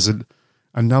cabana. There's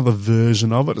another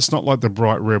version of it. It's not like the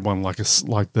bright red one, like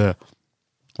the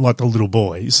little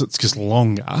boys. It's just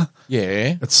longer.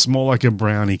 Yeah. It's more like a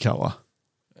brownie colour.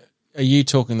 Are you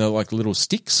talking the little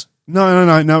sticks?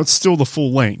 No. It's still the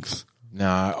full length.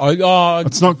 No.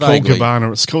 It's not vaguely. called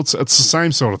cabana. It's the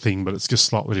same sort of thing, but it's just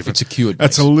slightly different. It's a cured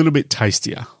It's base. a little bit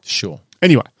tastier. Sure.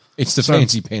 Anyway, It's the So-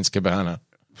 fancy pants cabana.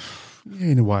 yeah,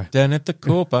 in a way. Down at the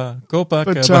Copa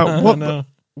But Cabana.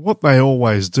 what they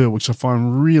always do, which I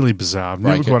find really bizarre, I've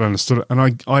never Break it. quite understood it,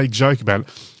 and I joke about it.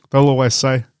 They'll always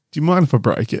say, "Do you mind if I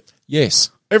break it?"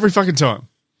 Yes. Every fucking time.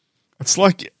 It's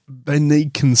like they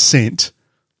need consent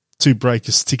to break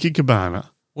a sticky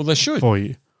cabana Well, they should. for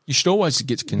you. You should always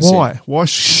get consent. Why? Why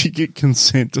should she get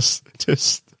consent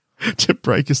to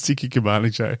break a sticky cabana,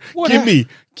 Joe? What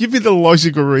Give me the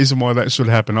logical reason why that should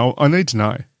happen. I need to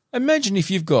know. Imagine if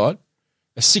you've got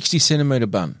a 60-centimetre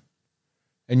bun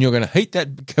and you're going to heat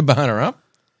that cabana up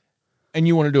and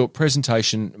you want to do a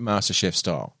presentation MasterChef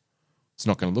style. It's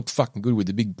not going to look fucking good with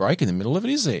the big break in the middle of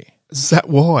it, is there? Is that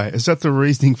why? Is that the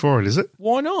reasoning for it, is it?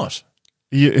 Why not?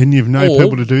 And you've known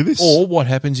people to do this? Or what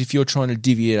happens if you're trying to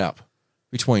divvy it up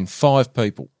between 5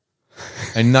 people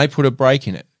and they put a break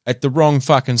in it at the wrong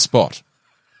fucking spot?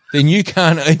 Then you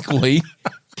can't equally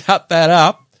cut that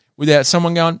up without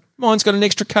someone going, mine's got an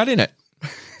extra cut in it.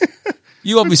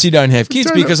 You obviously don't have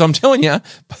kids because I'm telling you,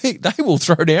 they will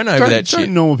throw down over that shit.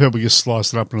 Don't normal people just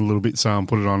slice it up in a little bit so and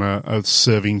put it on a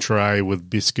serving tray with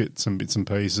biscuits and bits and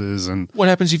pieces? And What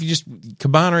happens if you just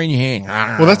cabana in your hand?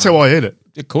 well, that's how I eat it.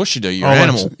 Of course you do. You're an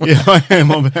animal. Yeah, I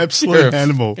am. I'm an You're absolute a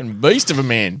animal. fucking beast of a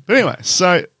man. But anyway,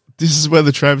 so this is where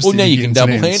the travesty Well, now you can begins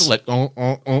double and ends. handle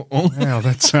it. Wow,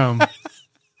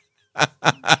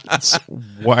 that's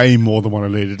way more than what I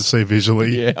needed to see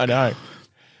visually. Yeah, I know.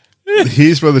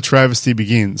 Here's where the travesty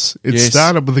begins. It Yes.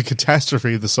 started with the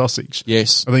catastrophe of the sausage.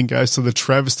 Yes, I think goes to the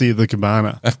travesty of the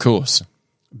cabana. of course.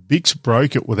 Bix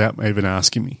broke it without even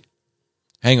asking me.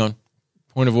 Hang on.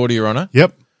 Point of order, Your Honour.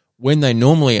 Yep. when they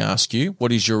normally ask you,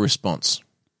 what is your response?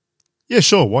 Yeah,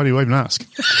 sure. Why do you even ask?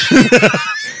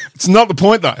 It's not the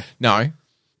point, though, No,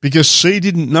 because she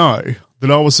didn't know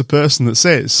that I was the person that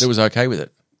says, it was okay with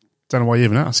it. don't know why you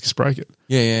even ask, just break it.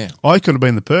 Yeah. I could have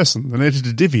been the person that needed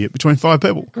to divvy it between 5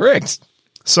 people. Correct.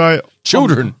 So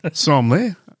Children. So I'm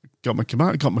there, got my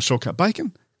cabana, got my shortcut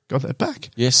bacon, got that back.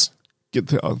 Yes.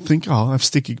 I think, I'll have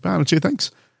sticky cabana too,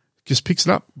 thanks. Just picks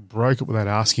it up, broke it without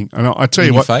asking. And I tell In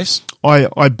you your what, face?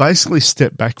 I basically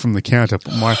stepped back from the counter,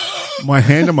 put my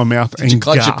hand on my mouth and you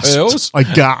clutch your gasped. pearls? I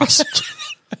gasped.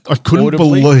 I couldn't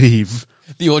Audibly? believe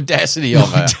The audacity the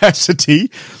of her. audacity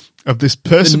of this The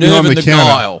person nerve behind and the the counter.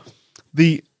 guile.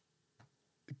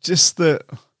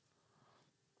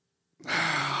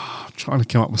 I'm trying to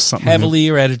come up with something.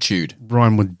 Cavalier attitude.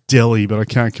 Rhyme with deli, but I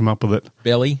can't come up with it.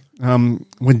 Belly.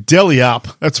 Went deli up.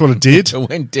 That's what it did. It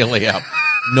went dilly up.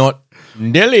 Not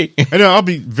Nelly. And I'll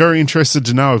be very interested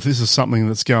to know if this is something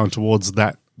that's going towards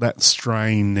that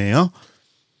strain now,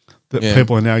 that Yeah.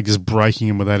 people are now just breaking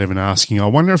them without even asking. I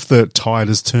wonder if the tide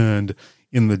has turned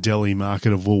in the deli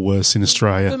market of Woolworths in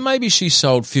Australia. But maybe she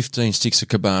sold 15 sticks of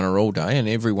Cabana all day, and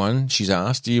everyone she's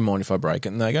asked, do you mind if I break it?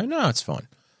 And they go, no, it's fine.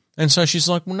 And so she's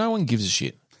like, well, no one gives a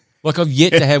shit. Like, I've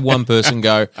yet to have one person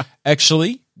go,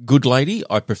 actually, good lady,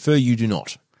 I prefer you do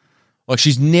not. Like,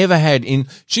 she's never had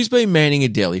she's been manning a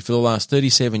deli for the last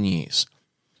 37 years.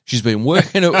 She's been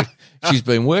working at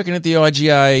the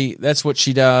IGA. That's what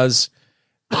she does.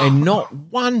 And not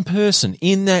one person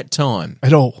in that time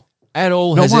At all. has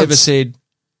once. ever said,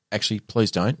 actually, please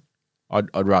don't.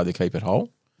 I'd rather keep it whole.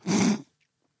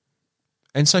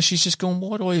 And so she's just gone,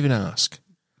 why do I even ask?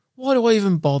 Why do I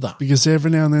even bother? Because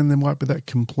every now and then there might be that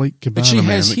complete cabana But she man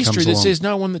has that history comes that along. says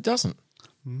no one that doesn't.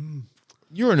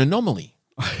 You're an anomaly.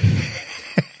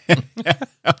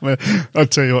 I'll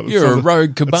tell you what. it's You're a not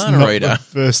rogue the- it's cabana not reader. the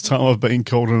first time I've been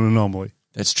called an anomaly.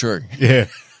 That's true. Yeah.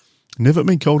 Never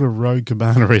been called a rogue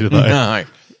cabana reader, though. No.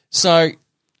 So,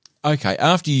 okay,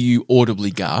 after you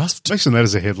audibly gasped, Imagine that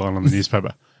as a headline on the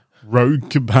newspaper. Rogue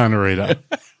cabana reader.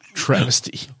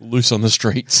 Travesty. loose on the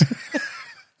streets.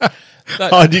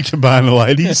 Hide your cabana,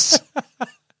 ladies.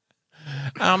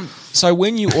 So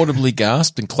when you audibly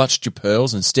gasped and clutched your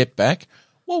pearls and stepped back,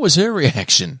 what was her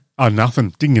reaction? Oh,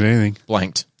 nothing. Didn't get anything.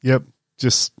 Blanked. Yep.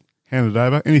 Just handed it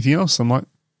over. Anything else? I'm like,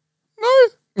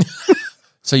 no.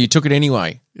 So you took it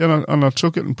anyway. Yeah, and I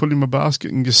took it and put it in my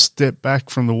basket and just stepped back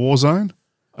from the war zone.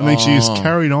 And then she just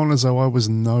carried on as though I was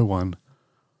no one.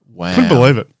 Wow. Couldn't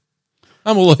believe it.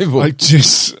 Unbelievable.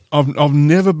 I've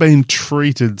never been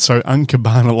treated so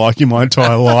uncabana like in my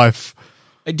entire life.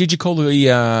 Did you call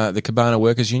the Cabana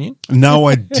Workers Union? No,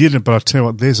 I didn't. But I tell you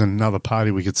what, there's another party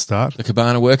we could start. The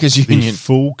Cabana Workers The Union.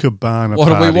 full cabana What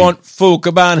party. do we want? Full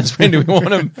cabanas. When do we want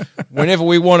them? Whenever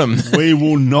we want them. We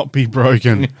will not be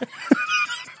broken.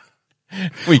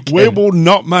 We We will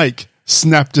not make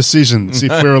snap decisions if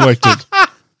we're elected.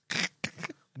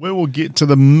 We will get to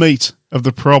the meat of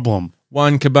the problem.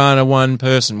 One cabana, one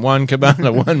person. One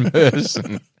cabana, one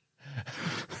person.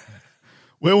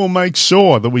 We will make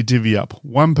sure that we divvy up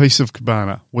one piece of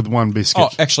cabana with one biscuit. Oh,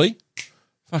 actually,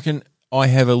 I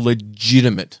have a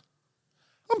legitimate.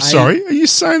 I'm sorry. Are you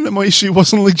saying that my issue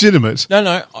wasn't legitimate?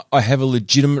 No, I have a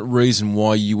legitimate reason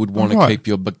why you would want to Right. keep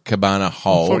your cabana I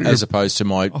whole thought you as were- opposed to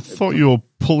my. I thought you were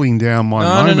pulling down my No.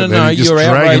 moment there and just Your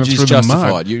dragging outrage it is through the mud.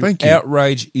 justified. Your Thank you.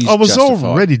 outrage is I was justified.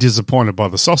 already disappointed by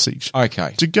the sausage.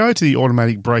 Okay. To go to the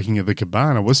automatic breaking of the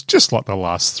cabana was just like the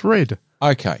last thread.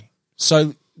 Okay.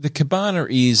 So the cabana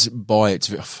is by its.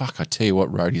 Fuck, I tell you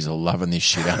what, roadies are loving this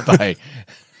shit, aren't they?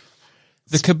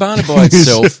 The cabana by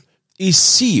itself is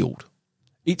sealed.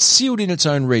 It's sealed in its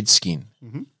own red skin.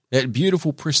 Mm-hmm. That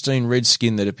beautiful, pristine red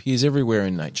skin that appears everywhere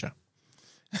in nature.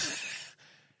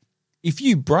 If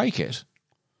you break it,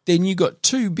 then you got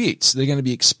two bits. They're going to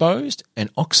be exposed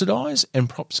and oxidized and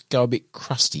perhaps go a bit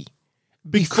crusty.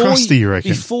 Crusty, you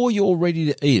reckon? Before you're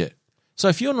ready to eat it. So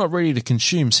if you're not ready to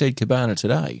consume said cabana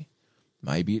today,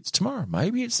 maybe it's tomorrow,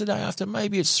 maybe it's the day after,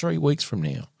 maybe it's 3 weeks from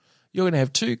now. You're going to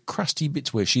have two crusty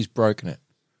bits where she's broken it.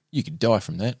 You could die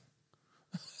from that.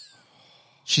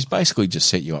 She's basically just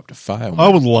set you up to fail. I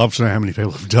would love to know how many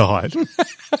people have died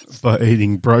by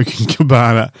eating broken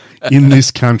cabana in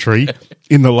this country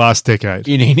in the last decade.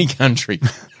 In any country.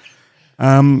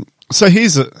 So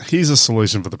here's a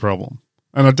solution for the problem.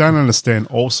 And I don't understand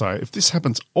also, if this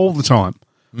happens all the time,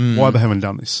 why they haven't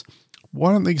done this.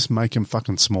 Why don't they just make them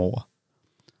fucking smaller?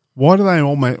 Why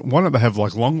don't they have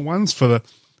like long ones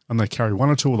and they carry one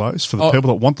or two of those for the people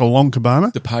that want the long cabana,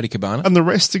 The party cabana. and the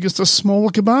rest are just a smaller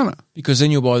cabana? Because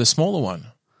then you'll buy the smaller one.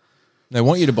 They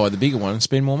want you to buy the bigger one and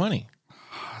spend more money.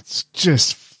 It's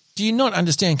just Do you not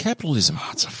understand capitalism?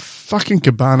 It's a fucking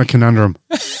Cabana conundrum.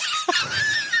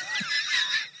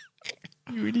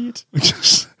 You idiot.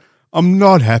 I'm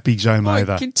not happy, Joe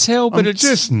Mather. I can tell, but I'm it's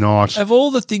just not. Of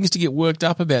all the things to get worked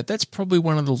up about, that's probably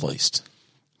one of the least.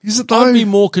 Is it though? I'd be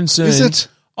more concerned. Is it?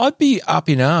 I'd be up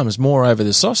in arms more over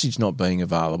the sausage not being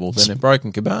available than a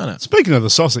broken cabana. Speaking of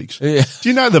the sausage, Yeah. do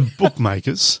you know the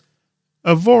bookmakers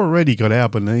have already got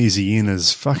Albanese in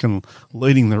as fucking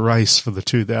leading the race for the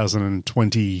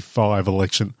 2025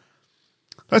 election?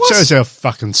 That What? shows how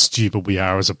fucking stupid we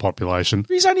are as a population.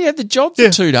 He's only had the job for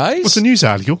 2 days. What's the news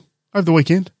article over the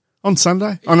weekend? On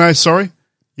Sunday? Oh, no, sorry.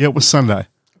 Yeah, it was Sunday.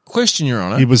 Question, Your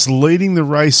Honour. He was leading the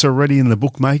race already in the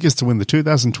bookmakers to win the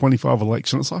 2025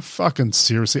 election. It's like, fucking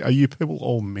seriously, are you people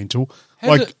all mental?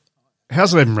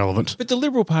 How's it even relevant? But the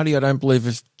Liberal Party, I don't believe,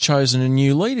 have chosen a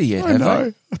new leader yet, I have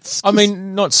know. they? I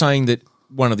mean, not saying that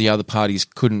one of the other parties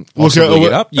couldn't Look, possibly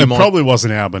get up. it probably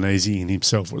wasn't Albanese in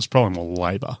himself. It was probably more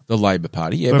Labor. The Labor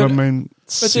Party, yeah. But I mean,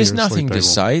 but there's nothing people. to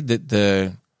say that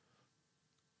the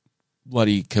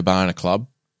bloody Cabana Club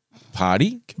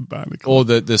party Cabana Club.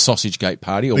 or the Sausage Gate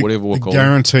party or whatever we'll call it.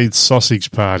 Guaranteed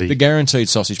Sausage Party. The Guaranteed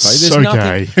Sausage Party. There's So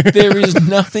nothing, gay. there is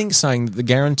nothing saying that the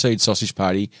Guaranteed Sausage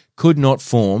Party could not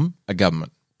form a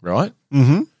government, right?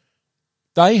 Mm-hmm.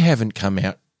 They haven't come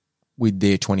out with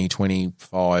their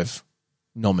 2025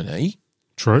 nominee.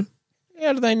 True.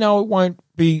 How do they know it won't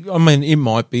be? I mean, it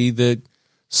might be the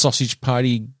Sausage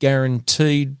Party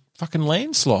guaranteed fucking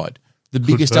landslide. The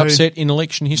biggest be. upset in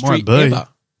election history Might be. ever.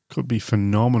 Could be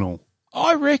phenomenal.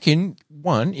 I reckon,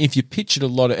 one, if you pitch it a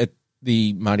lot at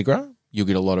the Mardi Gras, you'll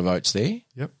get a lot of votes there.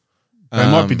 Yep.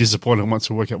 They might be disappointed once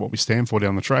we work out what we stand for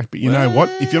down the track. But you know what?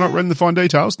 If you're not reading the fine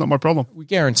details, not my problem. We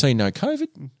guarantee no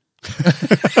COVID.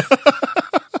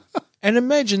 And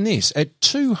imagine this, at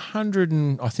 200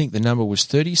 and I think the number was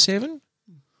 37,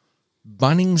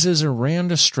 Bunningses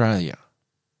around Australia,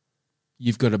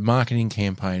 you've got a marketing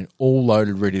campaign all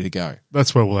loaded, ready to go.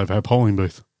 That's where we'll have our polling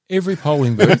booth. Every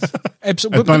polling booth.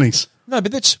 Absolutely. At Bunnings. No,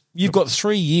 but you've got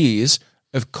 3 years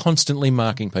of constantly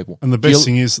marking people. And the best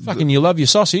thing is... you love your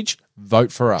sausage,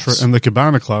 vote for us. And the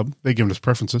Cabana Club, they're giving us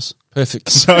preferences. Perfect.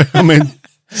 So, I mean,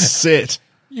 set.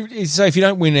 So if you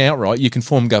don't win outright, you can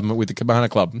form government with the Cabana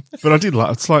Club. But I did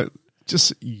like, it's like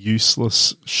just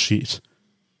useless shit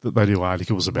that they do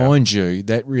articles about. Mind you,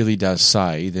 that really does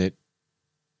say that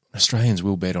Australians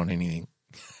will bet on anything.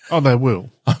 Oh, they will.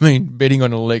 I mean, betting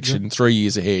on an election 3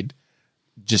 years ahead,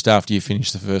 just after you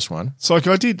finish the first one. It's like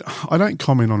I don't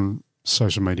comment on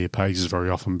social media pages very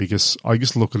often because I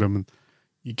just look at them and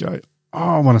you go, oh,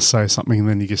 I want to say something, and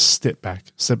then you just step back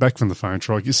from the phone.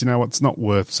 Try, I guess, you know what, it's not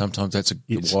worth. Sometimes that's the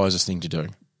wisest thing to do.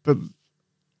 But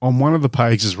on one of the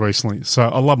pages recently, so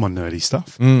I love my nerdy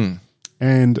stuff,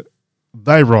 and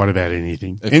they write about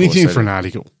anything for an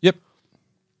article. Yep.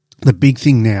 The big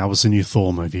thing now is the new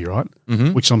Thor movie, right?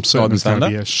 Mm-hmm. Which I'm certain is going to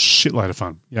be a shitload of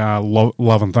fun. Yeah,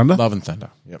 Love and Thunder. Love and Thunder.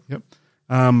 Yep.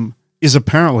 Is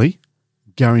apparently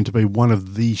going to be one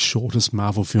of the shortest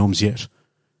Marvel films yet.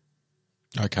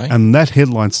 Okay. And that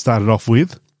headline started off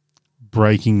with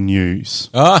breaking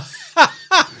news.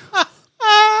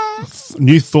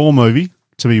 New Thor movie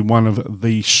to be one of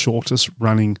the shortest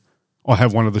running, or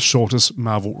have one of the shortest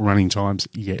Marvel running times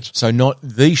yet. So not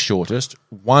the shortest,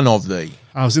 one of the.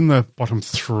 I was in the bottom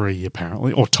 3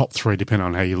 apparently, or top 3 depending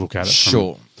on how you look at it.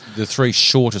 Sure. The 3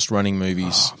 shortest running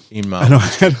movies in Marvel.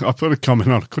 And I put a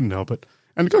comment on, I couldn't help it.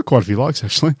 And it got quite a few likes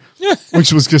actually,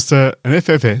 which was just an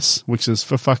FFS, which is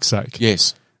for fuck's sake.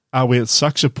 Yes. Are we at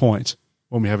such a point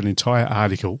when we have an entire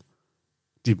article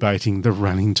debating the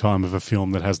running time of a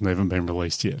film that hasn't even been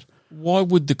released yet? Why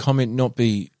would the comment not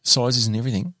be sizes and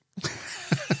everything?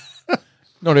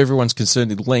 Not everyone's concerned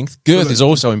with length. Girth is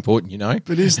also important, you know.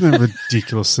 But isn't it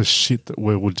ridiculous the shit that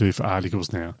we will do for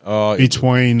articles now? Oh,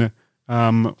 Between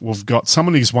we've got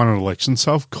someone who's won an election,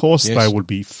 so of course they would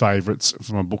be favourites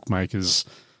from a bookmaker's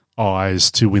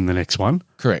eyes to win the next one.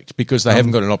 Correct, because they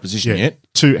haven't got an opposition yet.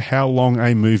 To how long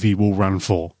a movie will run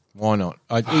for. Why not?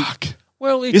 Fuck.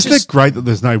 Isn't it great that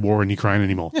there's no war in Ukraine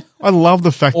anymore? I love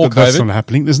the fact that that's COVID. not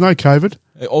happening. There's no COVID.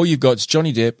 All you've got is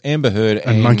Johnny Depp, Amber Heard,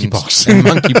 and monkeypox. And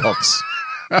monkeypox.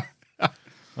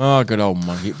 Oh, good old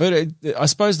monkey. But I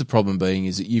suppose the problem being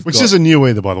is that Which isn't new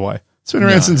either, by the way. It's been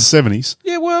around since the 70s.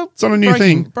 Yeah, well, it's not a new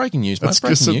thing. Breaking news, mate. That's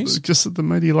Breaking news. Just that the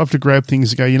media love to grab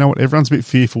things and go, you know what, everyone's a bit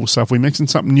fearful, so if we mention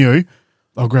something new,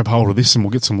 they'll grab hold of this and we'll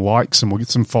get some likes and we'll get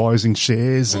some follows and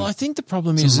shares. Well, and I think the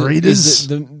problem is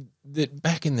that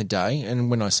back in the day, and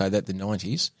when I say that, the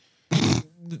 90s,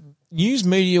 the news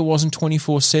media wasn't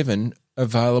 24/7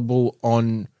 available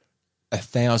on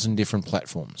 1,000 different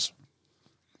platforms.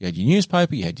 You had your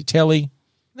newspaper, you had your telly,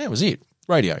 and that was it.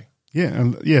 Radio.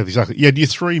 Exactly. You had your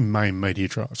three main media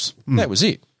drives. That was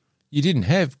it. You didn't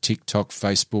have TikTok,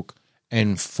 Facebook,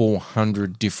 and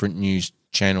 400 different news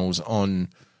channels on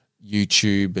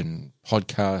YouTube and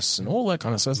podcasts and all that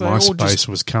kind of stuff. They all MySpace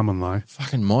was coming though.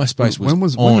 fucking MySpace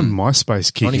was When did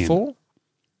MySpace kick in? 94?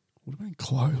 Would have been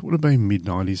close. Would have been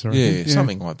mid-90s, I Yeah, reckon.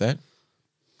 something like that.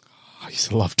 I used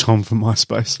to love Tom from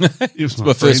MySpace. He was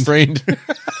My first friend.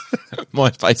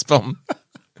 MySpace bomb.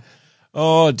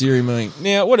 Oh, dearie me.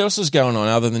 Now, what else is going on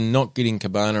other than not getting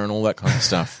Cabana and all that kind of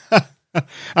stuff?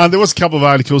 There was a couple of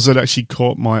articles that actually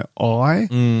caught my eye.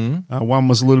 One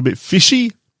was a little bit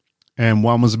fishy and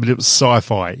one was a bit of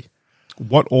sci-fi.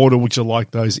 What order would you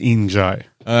like those in, Joe?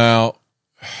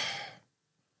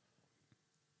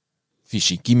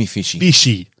 Fishy. Give me fishy.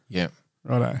 Fishy. Yeah.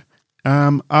 Righto.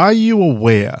 Are you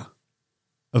aware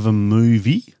of a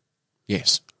movie?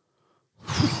 Yes.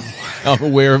 I'm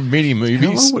aware of many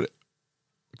movies.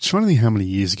 Trying to think how many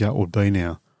years ago it would be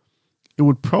now. It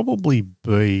would probably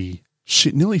be,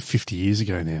 nearly 50 years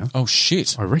ago now. Oh,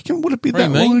 shit. I reckon. Would it be What do that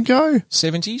you mean? long ago?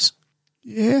 70s?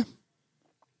 Yeah.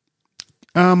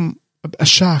 A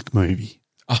shark movie.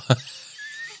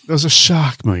 There was a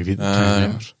shark movie that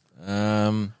came out.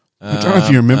 I don't know if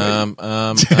you remember.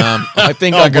 I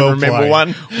think I can remember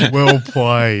one. Well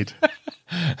played.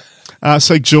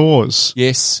 So Jaws.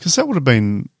 Yes. Because that would have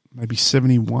been maybe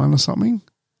 71 or something.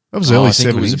 That was I early think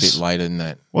 70s. it was a bit later than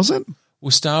that. Was it?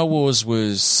 Well, Star Wars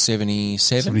was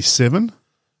 77. 77?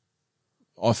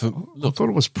 I I thought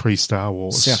it was pre-Star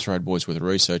Wars. South Road Boys with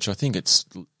research. I think it's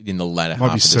in the latter Might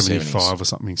half be of the 75 70s. or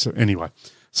something. So anyway.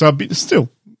 So a bit, still,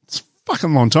 it's a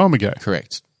fucking long time ago.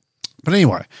 Correct. But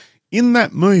anyway, in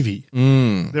that movie,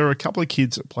 there were a couple of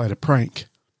kids that played a prank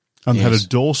and had a Yes.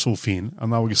 dorsal fin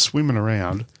and they were just swimming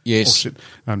around. Yes. Oh, shit.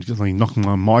 I'm just knocking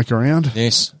my mic around.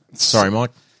 Yes. Sorry,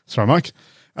 Mike. Sorry, Mike.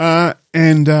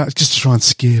 And just to try and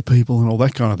scare people and all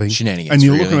that kind of thing. Shenanigans, And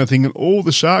you're really. looking at thinking, all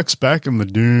the sharks back and the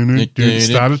doo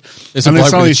started. There's a and then bloke with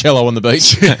suddenly, a cello on the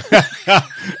beach.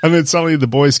 and then suddenly the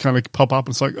boys kind of pop up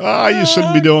and it's like, you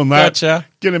shouldn't be doing that. Gotcha.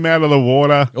 Get him out of the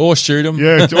water. Or shoot him.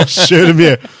 Yeah, just shoot him,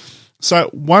 yeah. So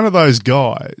one of those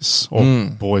guys, or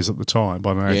boys at the time,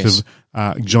 by the name Yes.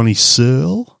 of Johnny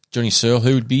Searle, Johnny Searle,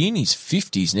 who would be in his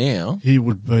 50s now. he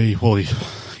would be,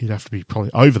 he'd have to be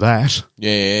probably over that.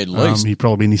 Yeah, at least. He'd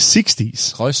probably be in his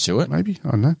 60s, Close to it. maybe.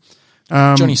 I don't know.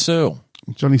 Johnny Searle.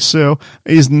 Johnny Searle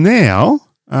is now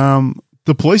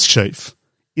the police chief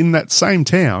in that same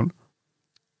town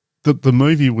that the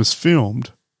movie was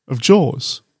filmed of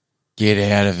Jaws. Get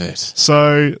out of it.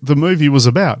 So the movie was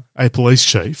about a police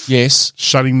chief Yes.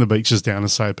 shutting the beaches down to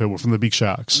save people from the big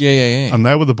sharks. Yeah. And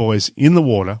they were the boys in the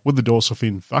water with the dorsal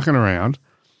fin fucking around.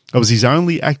 That was his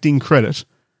only acting credit.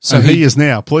 So And he he- is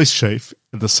now police chief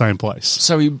at the same place.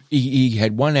 So he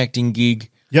had one acting gig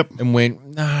Yep. and went,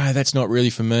 no, that's not really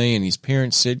for me. And his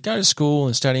parents said, go to school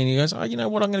and study. And he goes, oh, you know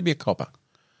what? I'm going to be a copper.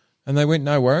 And they went,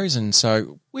 no worries. And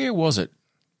so where was it?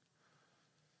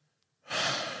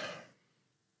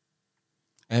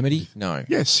 Amity? No.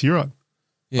 Yes, you're right.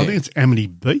 Yeah. I think it's Amity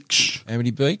Beach,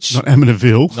 Amity Beach? not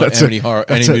Amityville. Not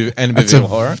Amityville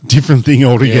Horror. Different thing Yeah.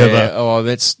 altogether. Oh,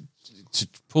 that's to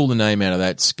pull the name out of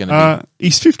that's going to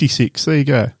He's 56. There you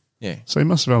go. be, yeah, So he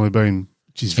must have only been,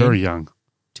 he's very young.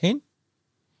 10?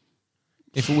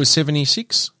 If it was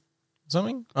 76 or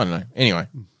something? I don't know. Anyway,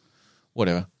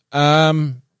 whatever.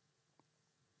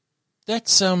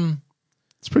 That's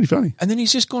It's pretty funny. and then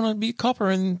he's just gone to be a copper,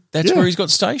 and that's Yeah. where he's got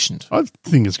stationed. I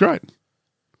think it's great.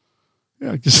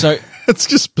 Yeah, So, it's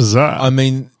just bizarre. I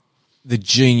mean, the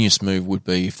genius move would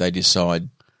be if they decide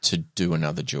to do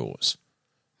another Jaws.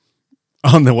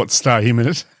 I don't know what star him in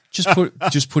it. Just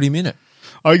put him in it.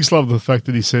 I just love the fact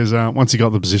that he says, once he got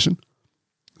the position,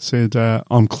 said,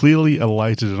 I'm clearly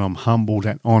elated and I'm humbled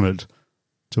and honoured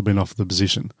to have been offered the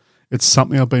position. It's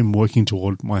something I've been working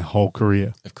toward my whole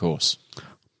career. Of course.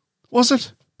 Was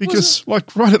it? Because,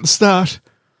 like, right at the start,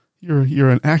 you're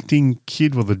an acting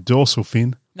kid with a dorsal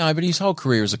fin. No, but his whole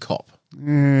career as a cop.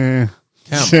 Eh.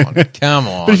 Come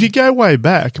on. But if you go way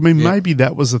back, I mean, maybe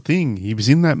that was the thing. He was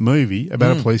in that movie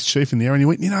about a police chief in there and he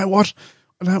went, you know what?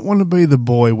 I don't want to be the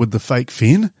boy with the fake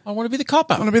fin. I want to be the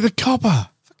copper. I want to be the copper.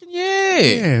 Fucking yeah.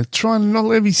 Yeah, trying to not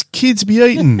let his kids be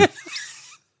eaten.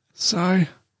 So,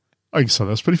 I just thought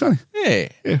that was pretty funny. Yeah.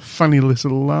 Yeah, funny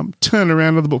little turn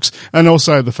around of the books. And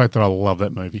also the fact that I love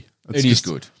that movie. It is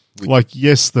good. Like,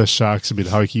 yes, the shark's a bit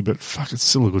hokey, but fuck, it's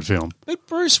still a good film. But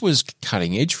Bruce was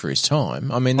cutting edge for his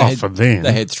time. I mean, For them.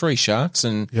 they had 3 sharks,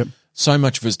 and Yep. so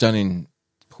much of it was done in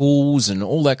pools and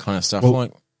all that kind of stuff. Well,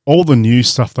 like, all the new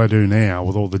stuff they do now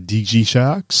with all the digi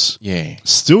sharks, yeah,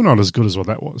 still not as good as what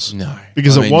that was. no,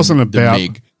 Because I it wasn't the about-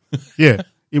 Meg. Yeah,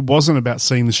 it wasn't about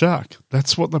seeing the shark.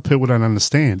 That's what the people don't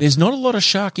understand. There's not a lot of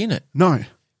shark in it No.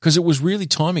 because it was really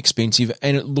time expensive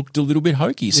and it looked a little bit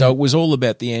hokey. So it was all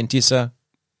about the anticipation.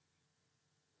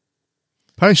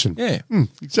 Patient. Yeah.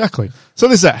 Exactly. So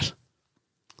there's that.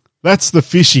 That's the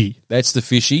fishy. That's the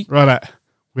fishy. Right.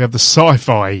 We have the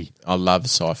sci-fi. I love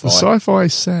sci-fi. The sci-fi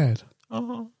is sad.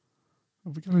 Oh.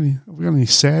 Have we got any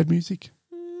sad music?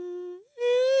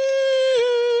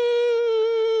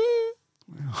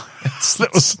 That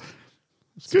was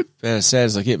good. About as sad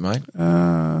as I get, mate.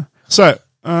 So,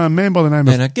 a man by the name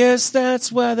of... And I guess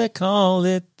that's why they call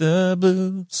it the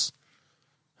blues.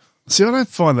 See, I don't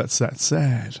find that's that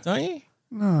sad. Don't you?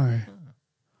 No.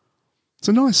 It's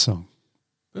a nice song.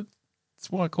 That's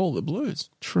why I call it the blues.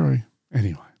 True.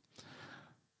 Anyway.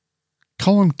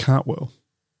 Colin Cartwell.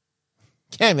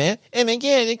 Yeah, man. Oh, my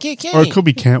God. Or it could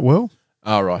be Cantwell.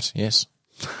 Oh, right. Yes.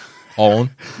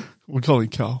 Colin. We'll call him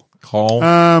Cole. Cole.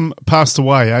 Passed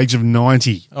away, age of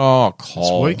 90 Oh, this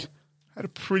Cole. week. Had a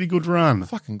pretty good run.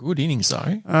 Fucking good innings,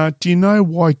 though. Do you know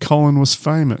why Colin was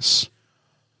famous?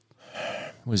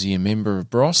 Was he a member of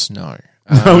Bros? No.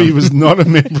 No, he was not a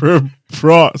member of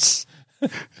Bros.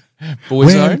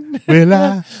 Boyzone?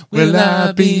 Will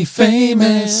I be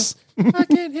famous? I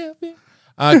can't help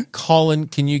it. Colin,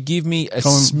 can you give me a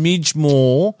smidge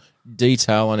more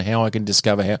detail on how I can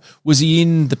discover how? Was he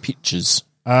in the pictures?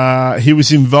 He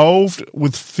was involved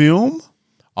with film.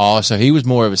 Oh, so he was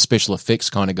more of a special effects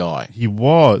kind of guy. He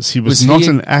was. He was not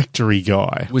an actory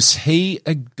guy. Was he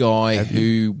a guy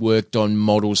who worked on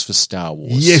models for Star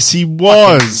Wars? Yes, he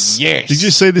was. Yes. Did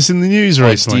you see this in the news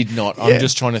recently? I did not. Yeah. I'm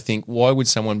just trying to think, why would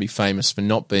someone be famous for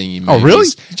not being in Oh, movies? really?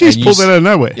 Did you just And pull that out of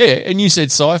nowhere? Yeah, and you said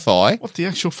sci-fi. What the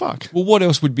actual fuck? Well, what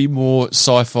else would be more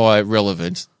sci-fi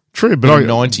relevant True, but than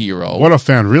a 90-year-old? What I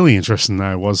found really interesting,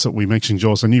 though, was that we mentioned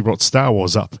Jaws and you brought Star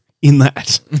Wars up in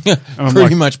that. And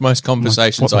Pretty much most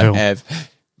conversations what the I hell? have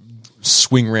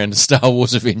swing around to Star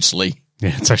Wars eventually.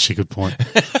 Yeah, it's actually a good point.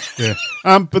 Yeah.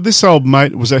 But this old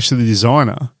mate was actually the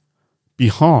designer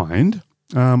behind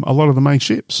a lot of the main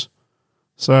ships.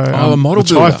 So a model the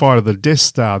TIE builder. Fighter, the Death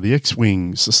Star, the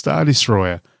X-Wings, the Star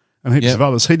Destroyer, and heaps Yep. of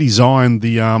others. He designed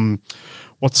the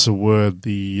what's the word?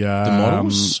 The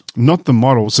models? Not the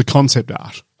models, the concept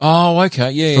art Oh,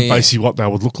 okay. Yeah, for yeah. basically what they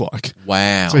would look like.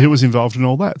 Wow. So he was involved in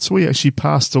all that. So he actually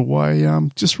passed away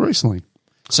just recently.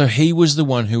 So he was the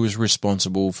one who was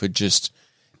responsible for just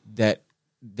that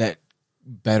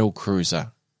battle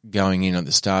cruiser going in at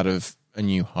the start of A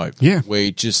New Hope. Yeah. Where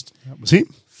he just That was it.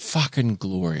 fucking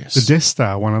glorious. The Death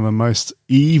Star, one of the most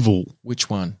evil. Which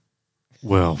one?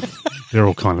 Well, they're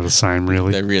all kind of the same,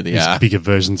 really. They really Just are. bigger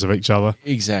versions of each other,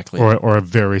 Exactly. or at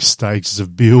various stages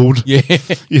of build. Yeah.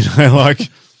 You know, like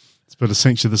it's but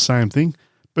essentially the same thing.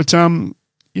 But yeah,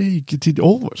 you did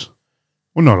all of it.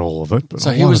 Well, not all of it, but So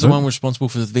a he lot was of the it. one responsible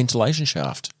for the ventilation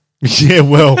shaft. Yeah,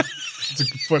 well, it's a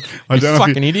good point. I don't know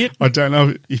fucking if idiot. I don't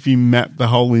know if he mapped the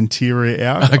whole interior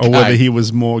out, Okay. or whether he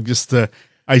was more just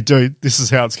hey, dude, this is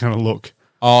how it's going to look.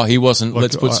 Oh, he wasn't. Like,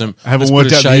 let's put some. I haven't let's put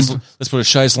worked a out chaise, the- let's put a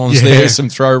chaiselons Yeah. there. Some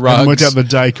throw I haven't worked rugs. out the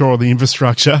decor or the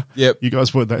infrastructure. Yep. You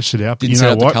guys worked that shit out. But Didn't you set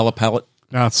know out the what? color palette.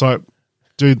 No, it's like,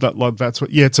 dude, that's what.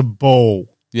 Yeah, it's a ball.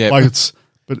 Yeah. like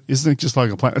but isn't it just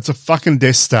like a planet? It's a fucking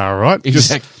Death Star, right?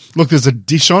 Exactly. Just, look, there's a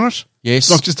dish on it. Yes.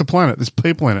 It's not just a planet. There's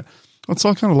people in it. It's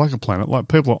like kind of like a planet. Like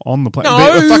people are on the planet.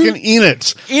 No. They're fucking in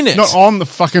it. In it. Not on the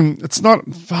fucking. It's not.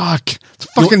 Fuck. It's a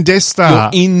fucking Death Star.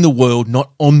 You're in the world,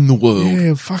 not on the world.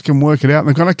 Yeah, fucking work it out. And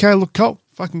they're going, okay, look, Cole,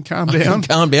 fucking calm down.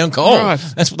 Calm down, Cole. Right.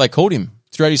 That's what they called him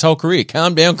throughout his whole career.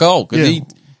 Calm down, Cole, because Yeah. he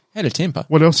had a temper.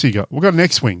 What else you got? We've got an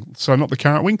X-wing. So not the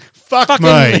current wing. Fuck Fucking-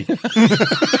 me.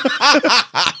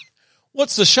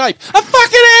 What's the shape? A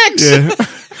fucking X. Yeah.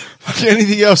 Fuck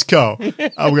anything else, Cole?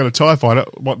 Oh, we've got a TIE fighter.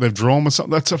 What they've drawn or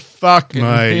something? That's a fuck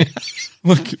me.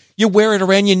 Look. You wear it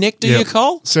around your neck, do Yeah. you,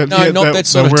 Cole? So, no, yeah, not they- that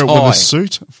sort they of wear it tie. with a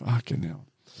suit. Fucking hell.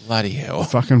 Bloody hell.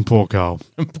 Fucking poor Cole.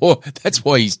 Poor, that's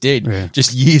why he's dead. Yeah.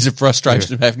 Just years of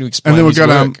frustration of having to explain And then we've his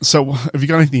got work. so have you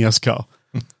got anything else, Cole?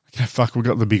 Okay, fuck, we've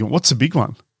got the big one. What's the big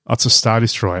one? Oh, it's a Star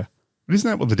Destroyer. But isn't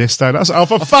that what the Death Star does? Oh,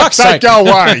 for fuck's sake, go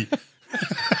away.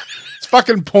 It's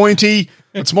fucking pointy.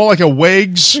 It's more like a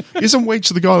Wedge. Isn't Wedge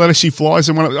the guy that actually flies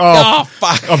in one of Oh,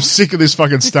 fuck. I'm sick of this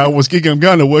fucking Star Wars gig. I'm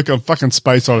going to work on fucking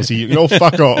Space Odyssey. You can all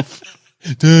fuck off.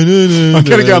 I'm going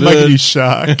to go and make a new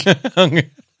shark.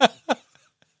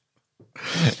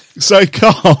 So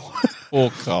Poor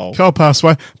Cole. Cole passed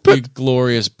away. But You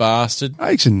glorious bastard.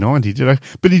 age of 90, did I?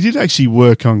 But he did actually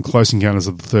work on Close Encounters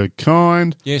of the Third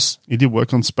Kind. Yes. He did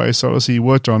work on Space Odyssey. He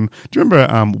worked on, do you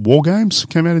remember War Games?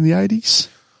 Came out in the 80s?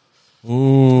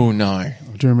 Oh, no. I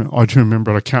do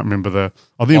remember, but I can't remember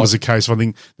I think it was a case of, I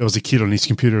think there was a kid on his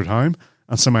computer at home,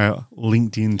 and somehow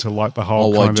linked into like the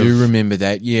whole. Oh, I kind do of, remember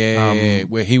that. Yeah,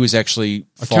 where he was actually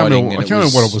I fighting. can't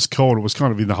remember what it was called. It was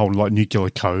kind of in the whole like nuclear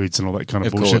codes and all that kind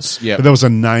of bullshit. Course, yeah. But there was a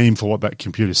name for what that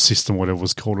computer system, whatever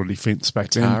was called, or defense back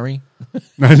then. Atari?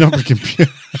 No, not the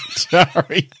computer.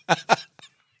 Atari.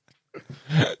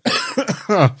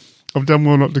 I've done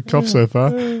well not to cough so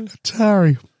far.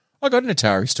 Atari. I got an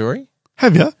Atari story.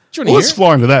 Have you? Do you want to Let's hear it?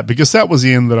 fly into that because that was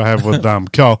the end that I have with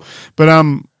Cole. But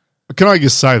can I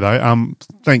just say though,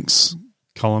 thanks,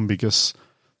 Colin, because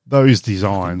those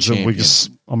designs,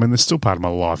 Champion. they're still part of my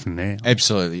life now.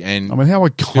 Absolutely. And I mean, how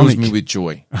fills iconic me with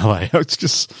joy. are they? It's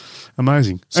just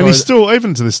amazing. So and he's still,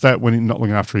 even to this day, not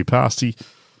long after he passed,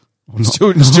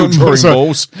 Still drawing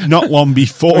balls. Not long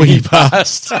before he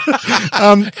passed.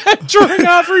 Drawing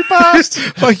after he passed.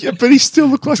 But he still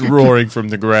looked like Drawing from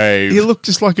the grave. he looked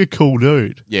just like a cool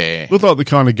dude. Yeah. Looked like the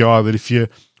kind of guy that if you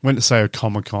went to, say, a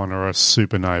Comic-Con or a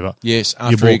Supernova, Yes,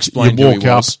 after he explained who he walk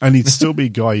up was. and he'd still be a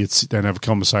guy you'd sit down and have a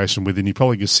conversation with, and he'd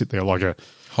probably just sit there like a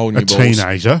Holding your balls.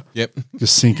 teenager, Yep.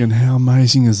 just thinking, how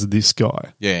amazing is this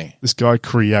guy? Yeah. This guy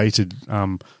created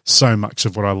so much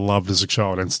of what I loved as a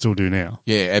child and still do now.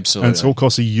 Yeah, absolutely. And it's all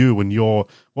because of you and what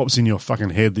was in your fucking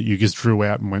head that you just drew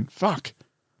out and went, fuck,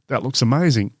 that looks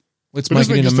amazing. Let's But make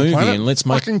isn't it in a just the movie planet? and let's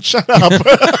make Fucking shut up.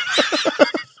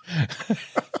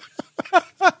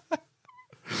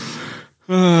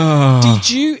 Did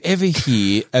you ever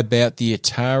hear about the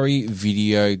Atari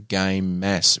video game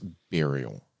mass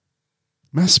burial?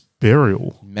 Mass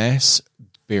burial. Mass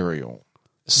burial.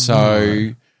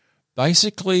 So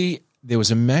basically, there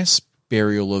was a mass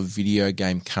burial of video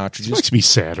game It cartridges, makes me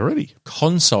sad already.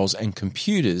 consoles, and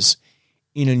computers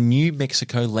in a New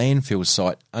Mexico landfill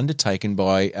site undertaken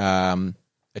by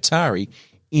Atari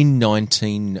in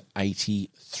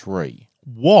 1983.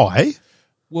 Why?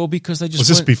 Well, because they just Was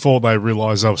this weren't- before they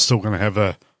realised they were still going to have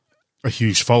a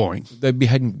huge following? they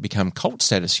hadn't become cult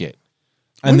status yet,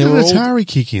 When and they did were all, Atari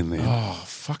kick in there? oh,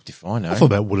 fucked if I know. I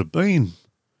thought that would have been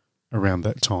around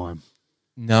that time.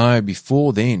 No,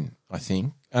 before then, I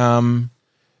think.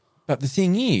 But the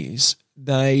thing is,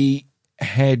 they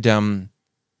had the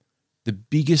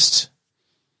biggest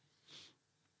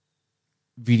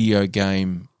video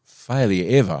game failure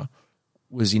ever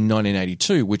was in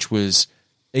 1982, which was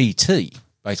E.T.,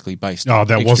 basically based Oh, on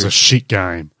that was extra- a shit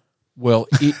game. Well,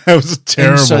 it, That was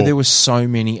terrible. and so there were so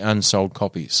many unsold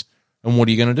copies. And what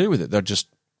are you going to do with it? They're just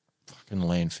fucking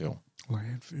landfill.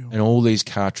 Landfill. And all these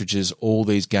cartridges, all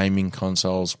these gaming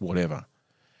consoles, whatever.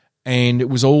 And it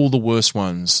was all the worst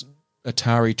ones.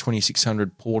 Atari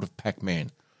 2600 port of Pac-Man,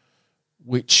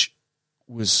 which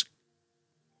was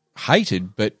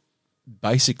hated, but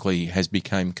basically has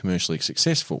become commercially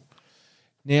successful.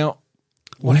 Now,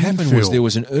 what happened was Landfill. there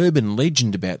was an urban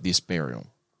legend about this burial.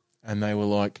 And they were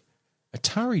like,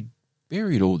 Atari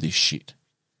buried all this shit.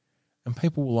 And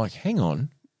people were like, hang on,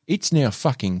 it's now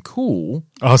fucking cool.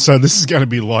 Oh, so this is going to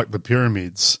be like the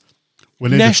pyramids. We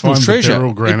need National to find treasure. the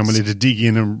burial ground and we need to dig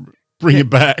in and bring it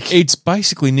back. It's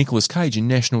basically Nicolas Cage in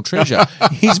National Treasure.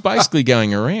 He's basically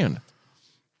going around.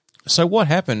 So what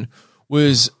happened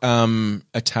was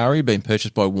Atari being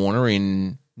purchased by Warner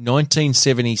in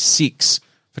 1976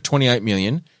 for $28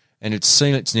 million, and it's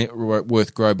seen its net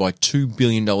worth grow by $2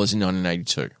 billion in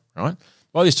 1982, right?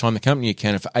 By this time, the company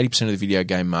accounted for 80% of the video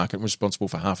game market and was responsible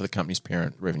for half of the company's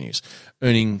parent revenues,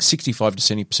 earning 65 to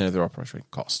 70% of their operating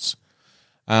costs.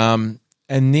 And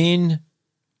then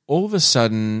all of a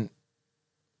sudden,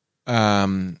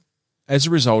 as a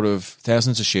result of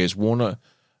thousands of shares, Warner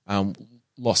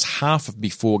lost half of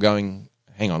before going,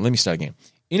 hang on, let me start again.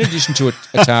 In addition to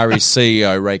Atari's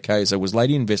CEO, Ray Kaiser, was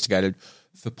later investigated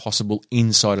for possible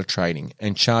insider trading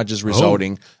and charges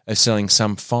resulting of selling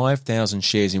some 5,000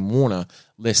 shares in Warner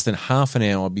less than half an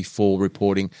hour before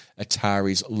reporting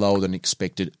Atari's lower than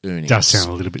expected earnings. Does sound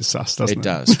a little bit sus, doesn't it? It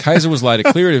does. Kaiser was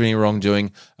later cleared of any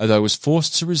wrongdoing, although was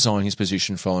forced to resign his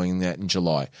position following that in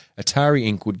July. Atari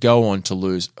Inc. would go on to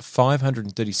lose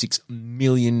 $536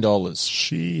 million in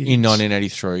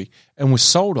 1983 and was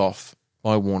sold off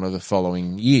by Warner the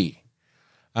following year.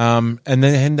 And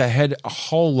then they had a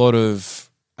whole lot of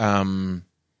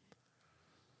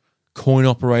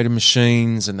coin-operated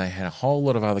machines, and they had a whole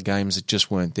lot of other games that just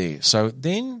weren't there. So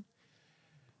then,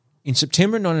 in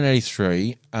September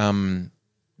 1983,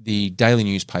 the daily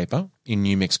newspaper in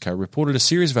New Mexico reported a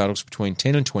series of articles between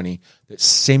 10 and 20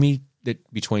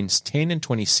 between 10 and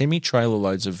 20 semi-trailer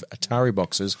loads of Atari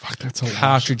boxes, that's a lot.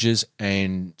 cartridges,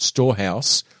 and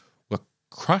storehouse were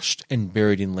crushed and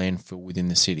buried in landfill within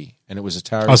the city. And it was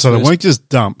Atari's Oh, so they first- weren't just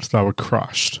dumped, they were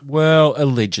crushed. well,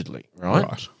 allegedly, right?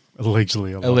 Right.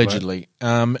 Allegedly. I love that. Allegedly.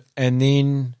 And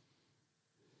then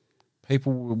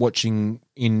people were watching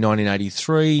in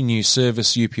 1983. News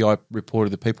service UPI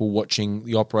reported that people watching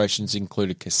the operations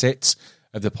included cassettes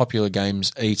of the popular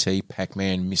games E.T.,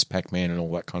 Pac-Man, Miss Pac-Man, and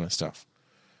all that kind of stuff.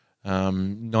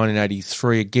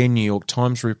 1983, again, New York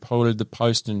Times reported the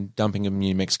post and dumping of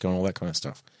New Mexico and all that kind of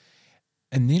stuff.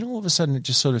 And then all of a sudden it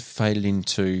just sort of faded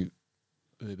into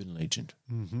urban legend.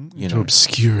 Into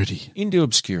obscurity. Into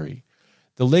obscurity.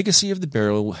 The legacy of the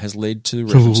burial has led to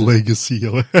The legacy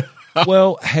of it.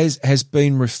 well, has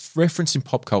been referenced in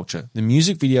pop culture. The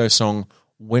music video song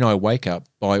 "When I Wake Up"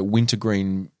 by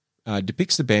Wintergreen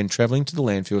depicts the band traveling to the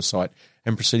landfill site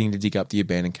and proceeding to dig up the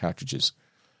abandoned cartridges.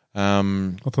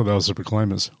 I thought that was the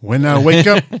Proclaimers. When I wake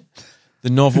up. The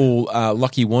novel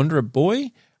 "Lucky Wanderer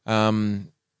Boy" by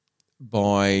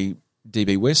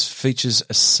D.B. West features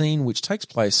a scene which takes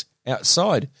place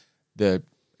outside the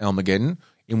Armageddon,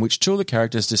 in which two of the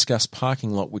characters discuss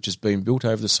parking lot which has been built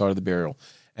over the site of the burial.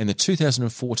 And the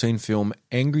 2014 film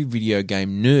Angry Video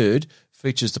Game Nerd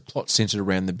features the plot centered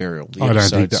around the burial. I don't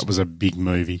think that was a big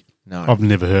movie. No. I've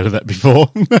never heard of that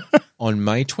before. On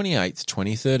May 28th,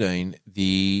 2013,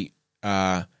 the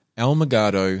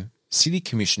Alamogordo City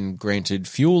Commission granted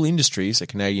Fuel Industries, a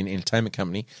Canadian entertainment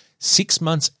company, 6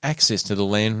 months access to the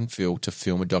landfill to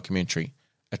film a documentary,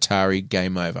 Atari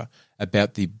Game Over,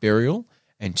 about the burial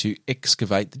and to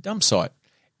excavate the dump site.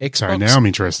 So now I'm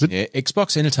interested. Yeah,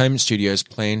 Xbox Entertainment Studios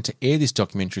plan to air this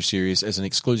documentary series as an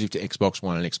exclusive to Xbox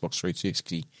One and Xbox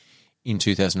 360 in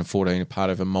 2014, a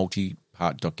part of a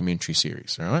multi-part documentary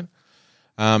series, all right?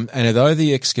 And although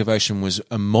the excavation was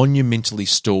monumentally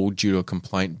stalled due to a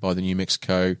complaint by the New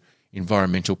Mexico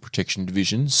Environmental Protection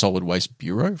Division, Solid Waste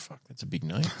Bureau, fuck, that's a big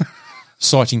name,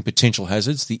 citing potential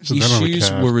hazards, the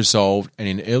issues were resolved, and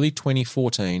in early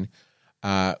 2014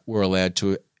 were allowed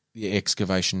to the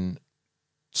excavation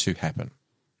to happen.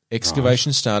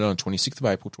 Excavation started on 26th of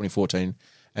April 2014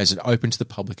 as an open to the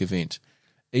public event.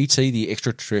 E.T., the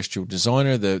extraterrestrial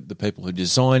designer, the people who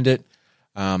designed it,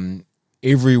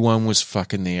 everyone was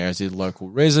fucking there, as did local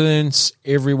residents.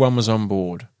 Everyone was on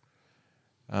board.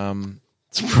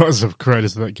 Surprised the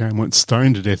creators of that game went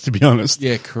stoned to death, to be honest.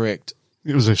 Yeah, correct.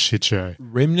 It was a shit show.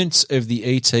 Remnants of the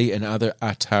E.T. and other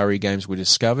Atari games were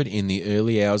discovered in the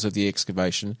early hours of the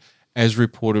excavation, as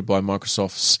reported by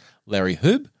Microsoft's Larry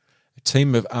Hoob. A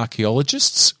team of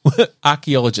archaeologists,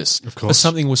 of course, for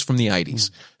something was from the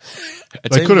 80s.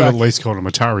 They could have at least called them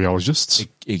Atariologists.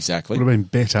 Exactly. Would have been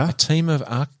better. A team of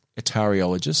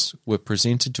Atariologists were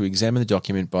presented to examine the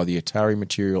document by the Atari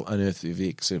material unearthed of the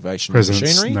excavation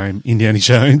President's machinery. name, Indiana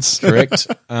Jones. Correct.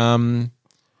 And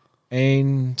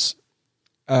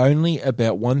only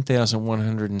about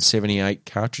 1,178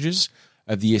 cartridges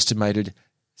of the estimated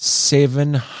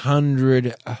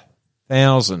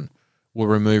 700,000 were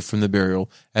removed from the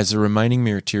burial, as the remaining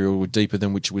material were deeper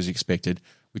than which was expected,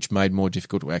 which made more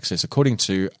difficult to access. According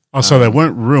to... so they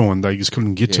weren't ruined, they just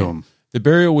couldn't get to them. The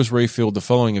burial was refilled the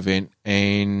following event,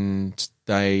 and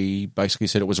they basically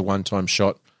said it was a one-time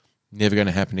shot, never going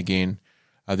to happen again.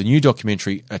 The new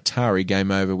documentary, Atari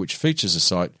Game Over, which features the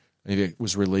site,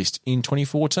 was released in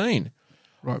 2014.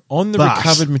 Right. On the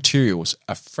recovered materials,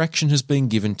 a fraction has been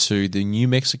given to the New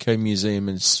Mexico Museum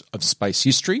of Space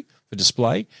History for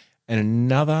display, and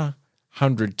another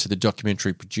 100 to the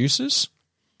documentary producers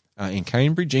in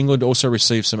Cambridge. England also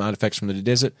received some artifacts from the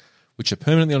desert, which are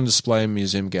permanently on display in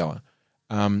Museum Gala.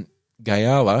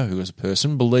 Gayala, who is a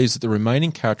person, believes that the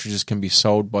remaining cartridges can be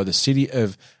sold by the city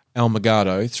of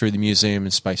Alamogordo through the Museum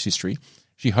of Space History.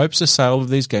 She hopes the sale of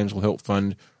these games will help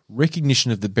fund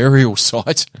recognition of the burial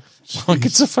site, like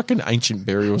it's a fucking ancient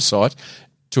burial site,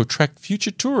 to attract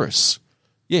future tourists.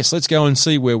 Yes, let's go and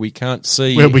see where we can't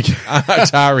see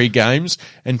Atari games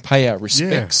and pay our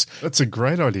respects. Yeah, that's a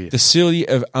great idea. The city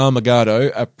of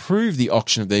Alamogordo approved the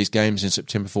auction of these games in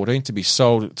September 14th to be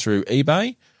sold through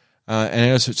eBay.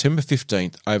 And as of September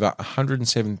 15th, over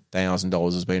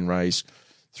 $107,000 has been raised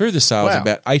through the sales of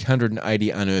about 880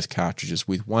 unearthed cartridges,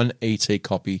 with one ET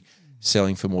copy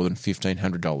selling for more than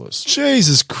 $1,500.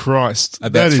 Jesus Christ.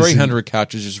 About 300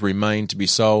 cartridges remain to be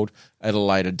sold at a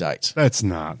later date. That's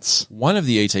nuts. One of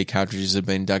the ET cartridges that had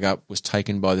been dug up was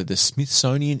taken by the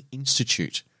Smithsonian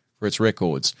Institute for its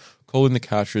records, calling the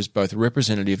cartridge both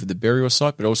representative of the burial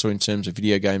site, but also in terms of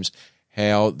video games,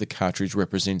 how the cartridge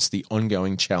represents the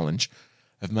ongoing challenge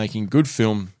of making good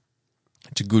film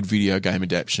to good video game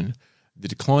adaptation, the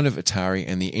decline of Atari,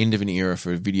 and the end of an era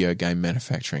for video game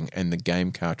manufacturing and the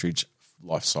game cartridge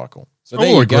life cycle. So there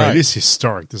you go. It is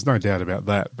historic. There's no doubt about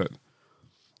that. But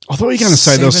I thought you were going to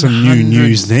say there was some new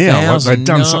news now. Like they'd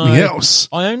done something else.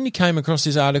 I only came across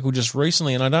this article just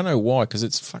recently, and I don't know why, because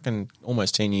it's fucking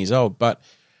almost 10 years old. But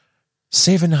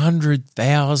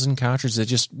 700,000 cartridges. They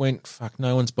just went, fuck,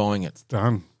 no one's buying it.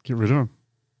 Done. Get rid of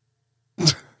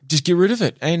them. Just get rid of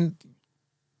it. And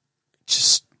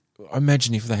just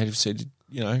imagine if they had said,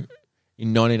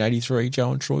 in 1983,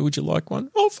 Joe and Troy, would you like one?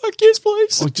 Oh, fuck yes,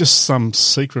 please. Or just some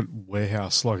secret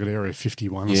warehouse like at Area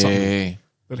 51 or something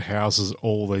that houses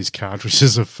all these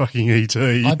cartridges of fucking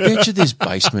E.T. I bet you there's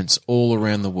basements all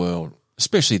around the world,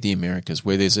 especially the Americas,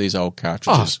 where there's these old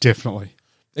cartridges. Oh, definitely.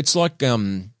 It's like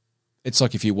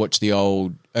if you watch the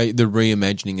old the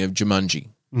reimagining of Jumanji.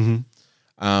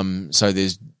 Mm-hmm. So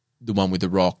there's the one with The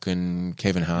Rock and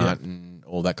Kevin Hart and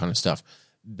all that kind of stuff.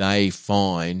 They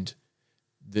find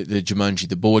the Jumanji,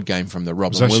 the board game from the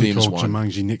Robin Williams one,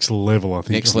 Jumanji Next Level, I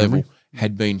think. Next Level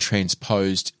had been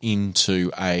transposed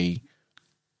into a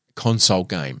console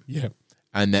game. Yeah.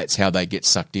 And that's how they get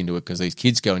sucked into it, because these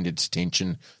kids go into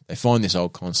detention. They find this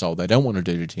old console. They don't want to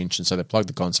do detention, so they plug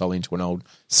the console into an old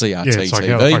CRT it's like, TV.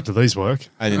 how the fuck do these work?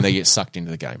 And then they get sucked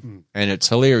into the game. And it's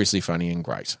hilariously funny and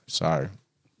great. So,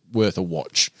 worth a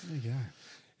watch. There you go.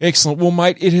 Excellent. Well,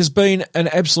 mate, it has been an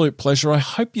absolute pleasure. I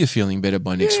hope you're feeling better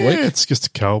by next week. Yeah, it's just a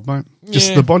cold, mate.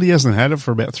 Just the body hasn't had it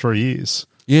for about 3 years.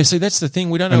 Yeah, see, that's the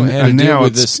thing. We don't know how to deal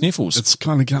with the sniffles. It's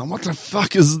kind of going, what the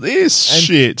fuck is this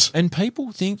shit? And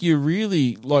people think you're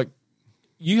really, like,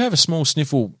 you have a small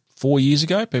sniffle 4 years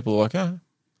ago. People are like, oh.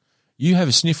 You have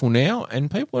a sniffle now,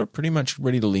 and people are pretty much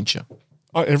ready to lynch you.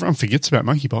 Oh, everyone forgets about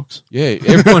monkeypox. Yeah,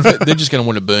 everyone, they're just going to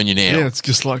want to burn you now. Yeah, it's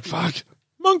just like, fuck.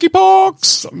 Monkeypox!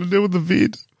 Something to do with the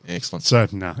vid. Excellent. So,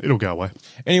 no, it'll go away.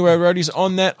 Anyway, roadies,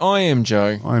 on that, I am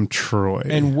Joe. I'm Troy.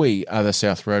 And we are the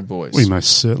South Road Boys. We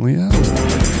most certainly are.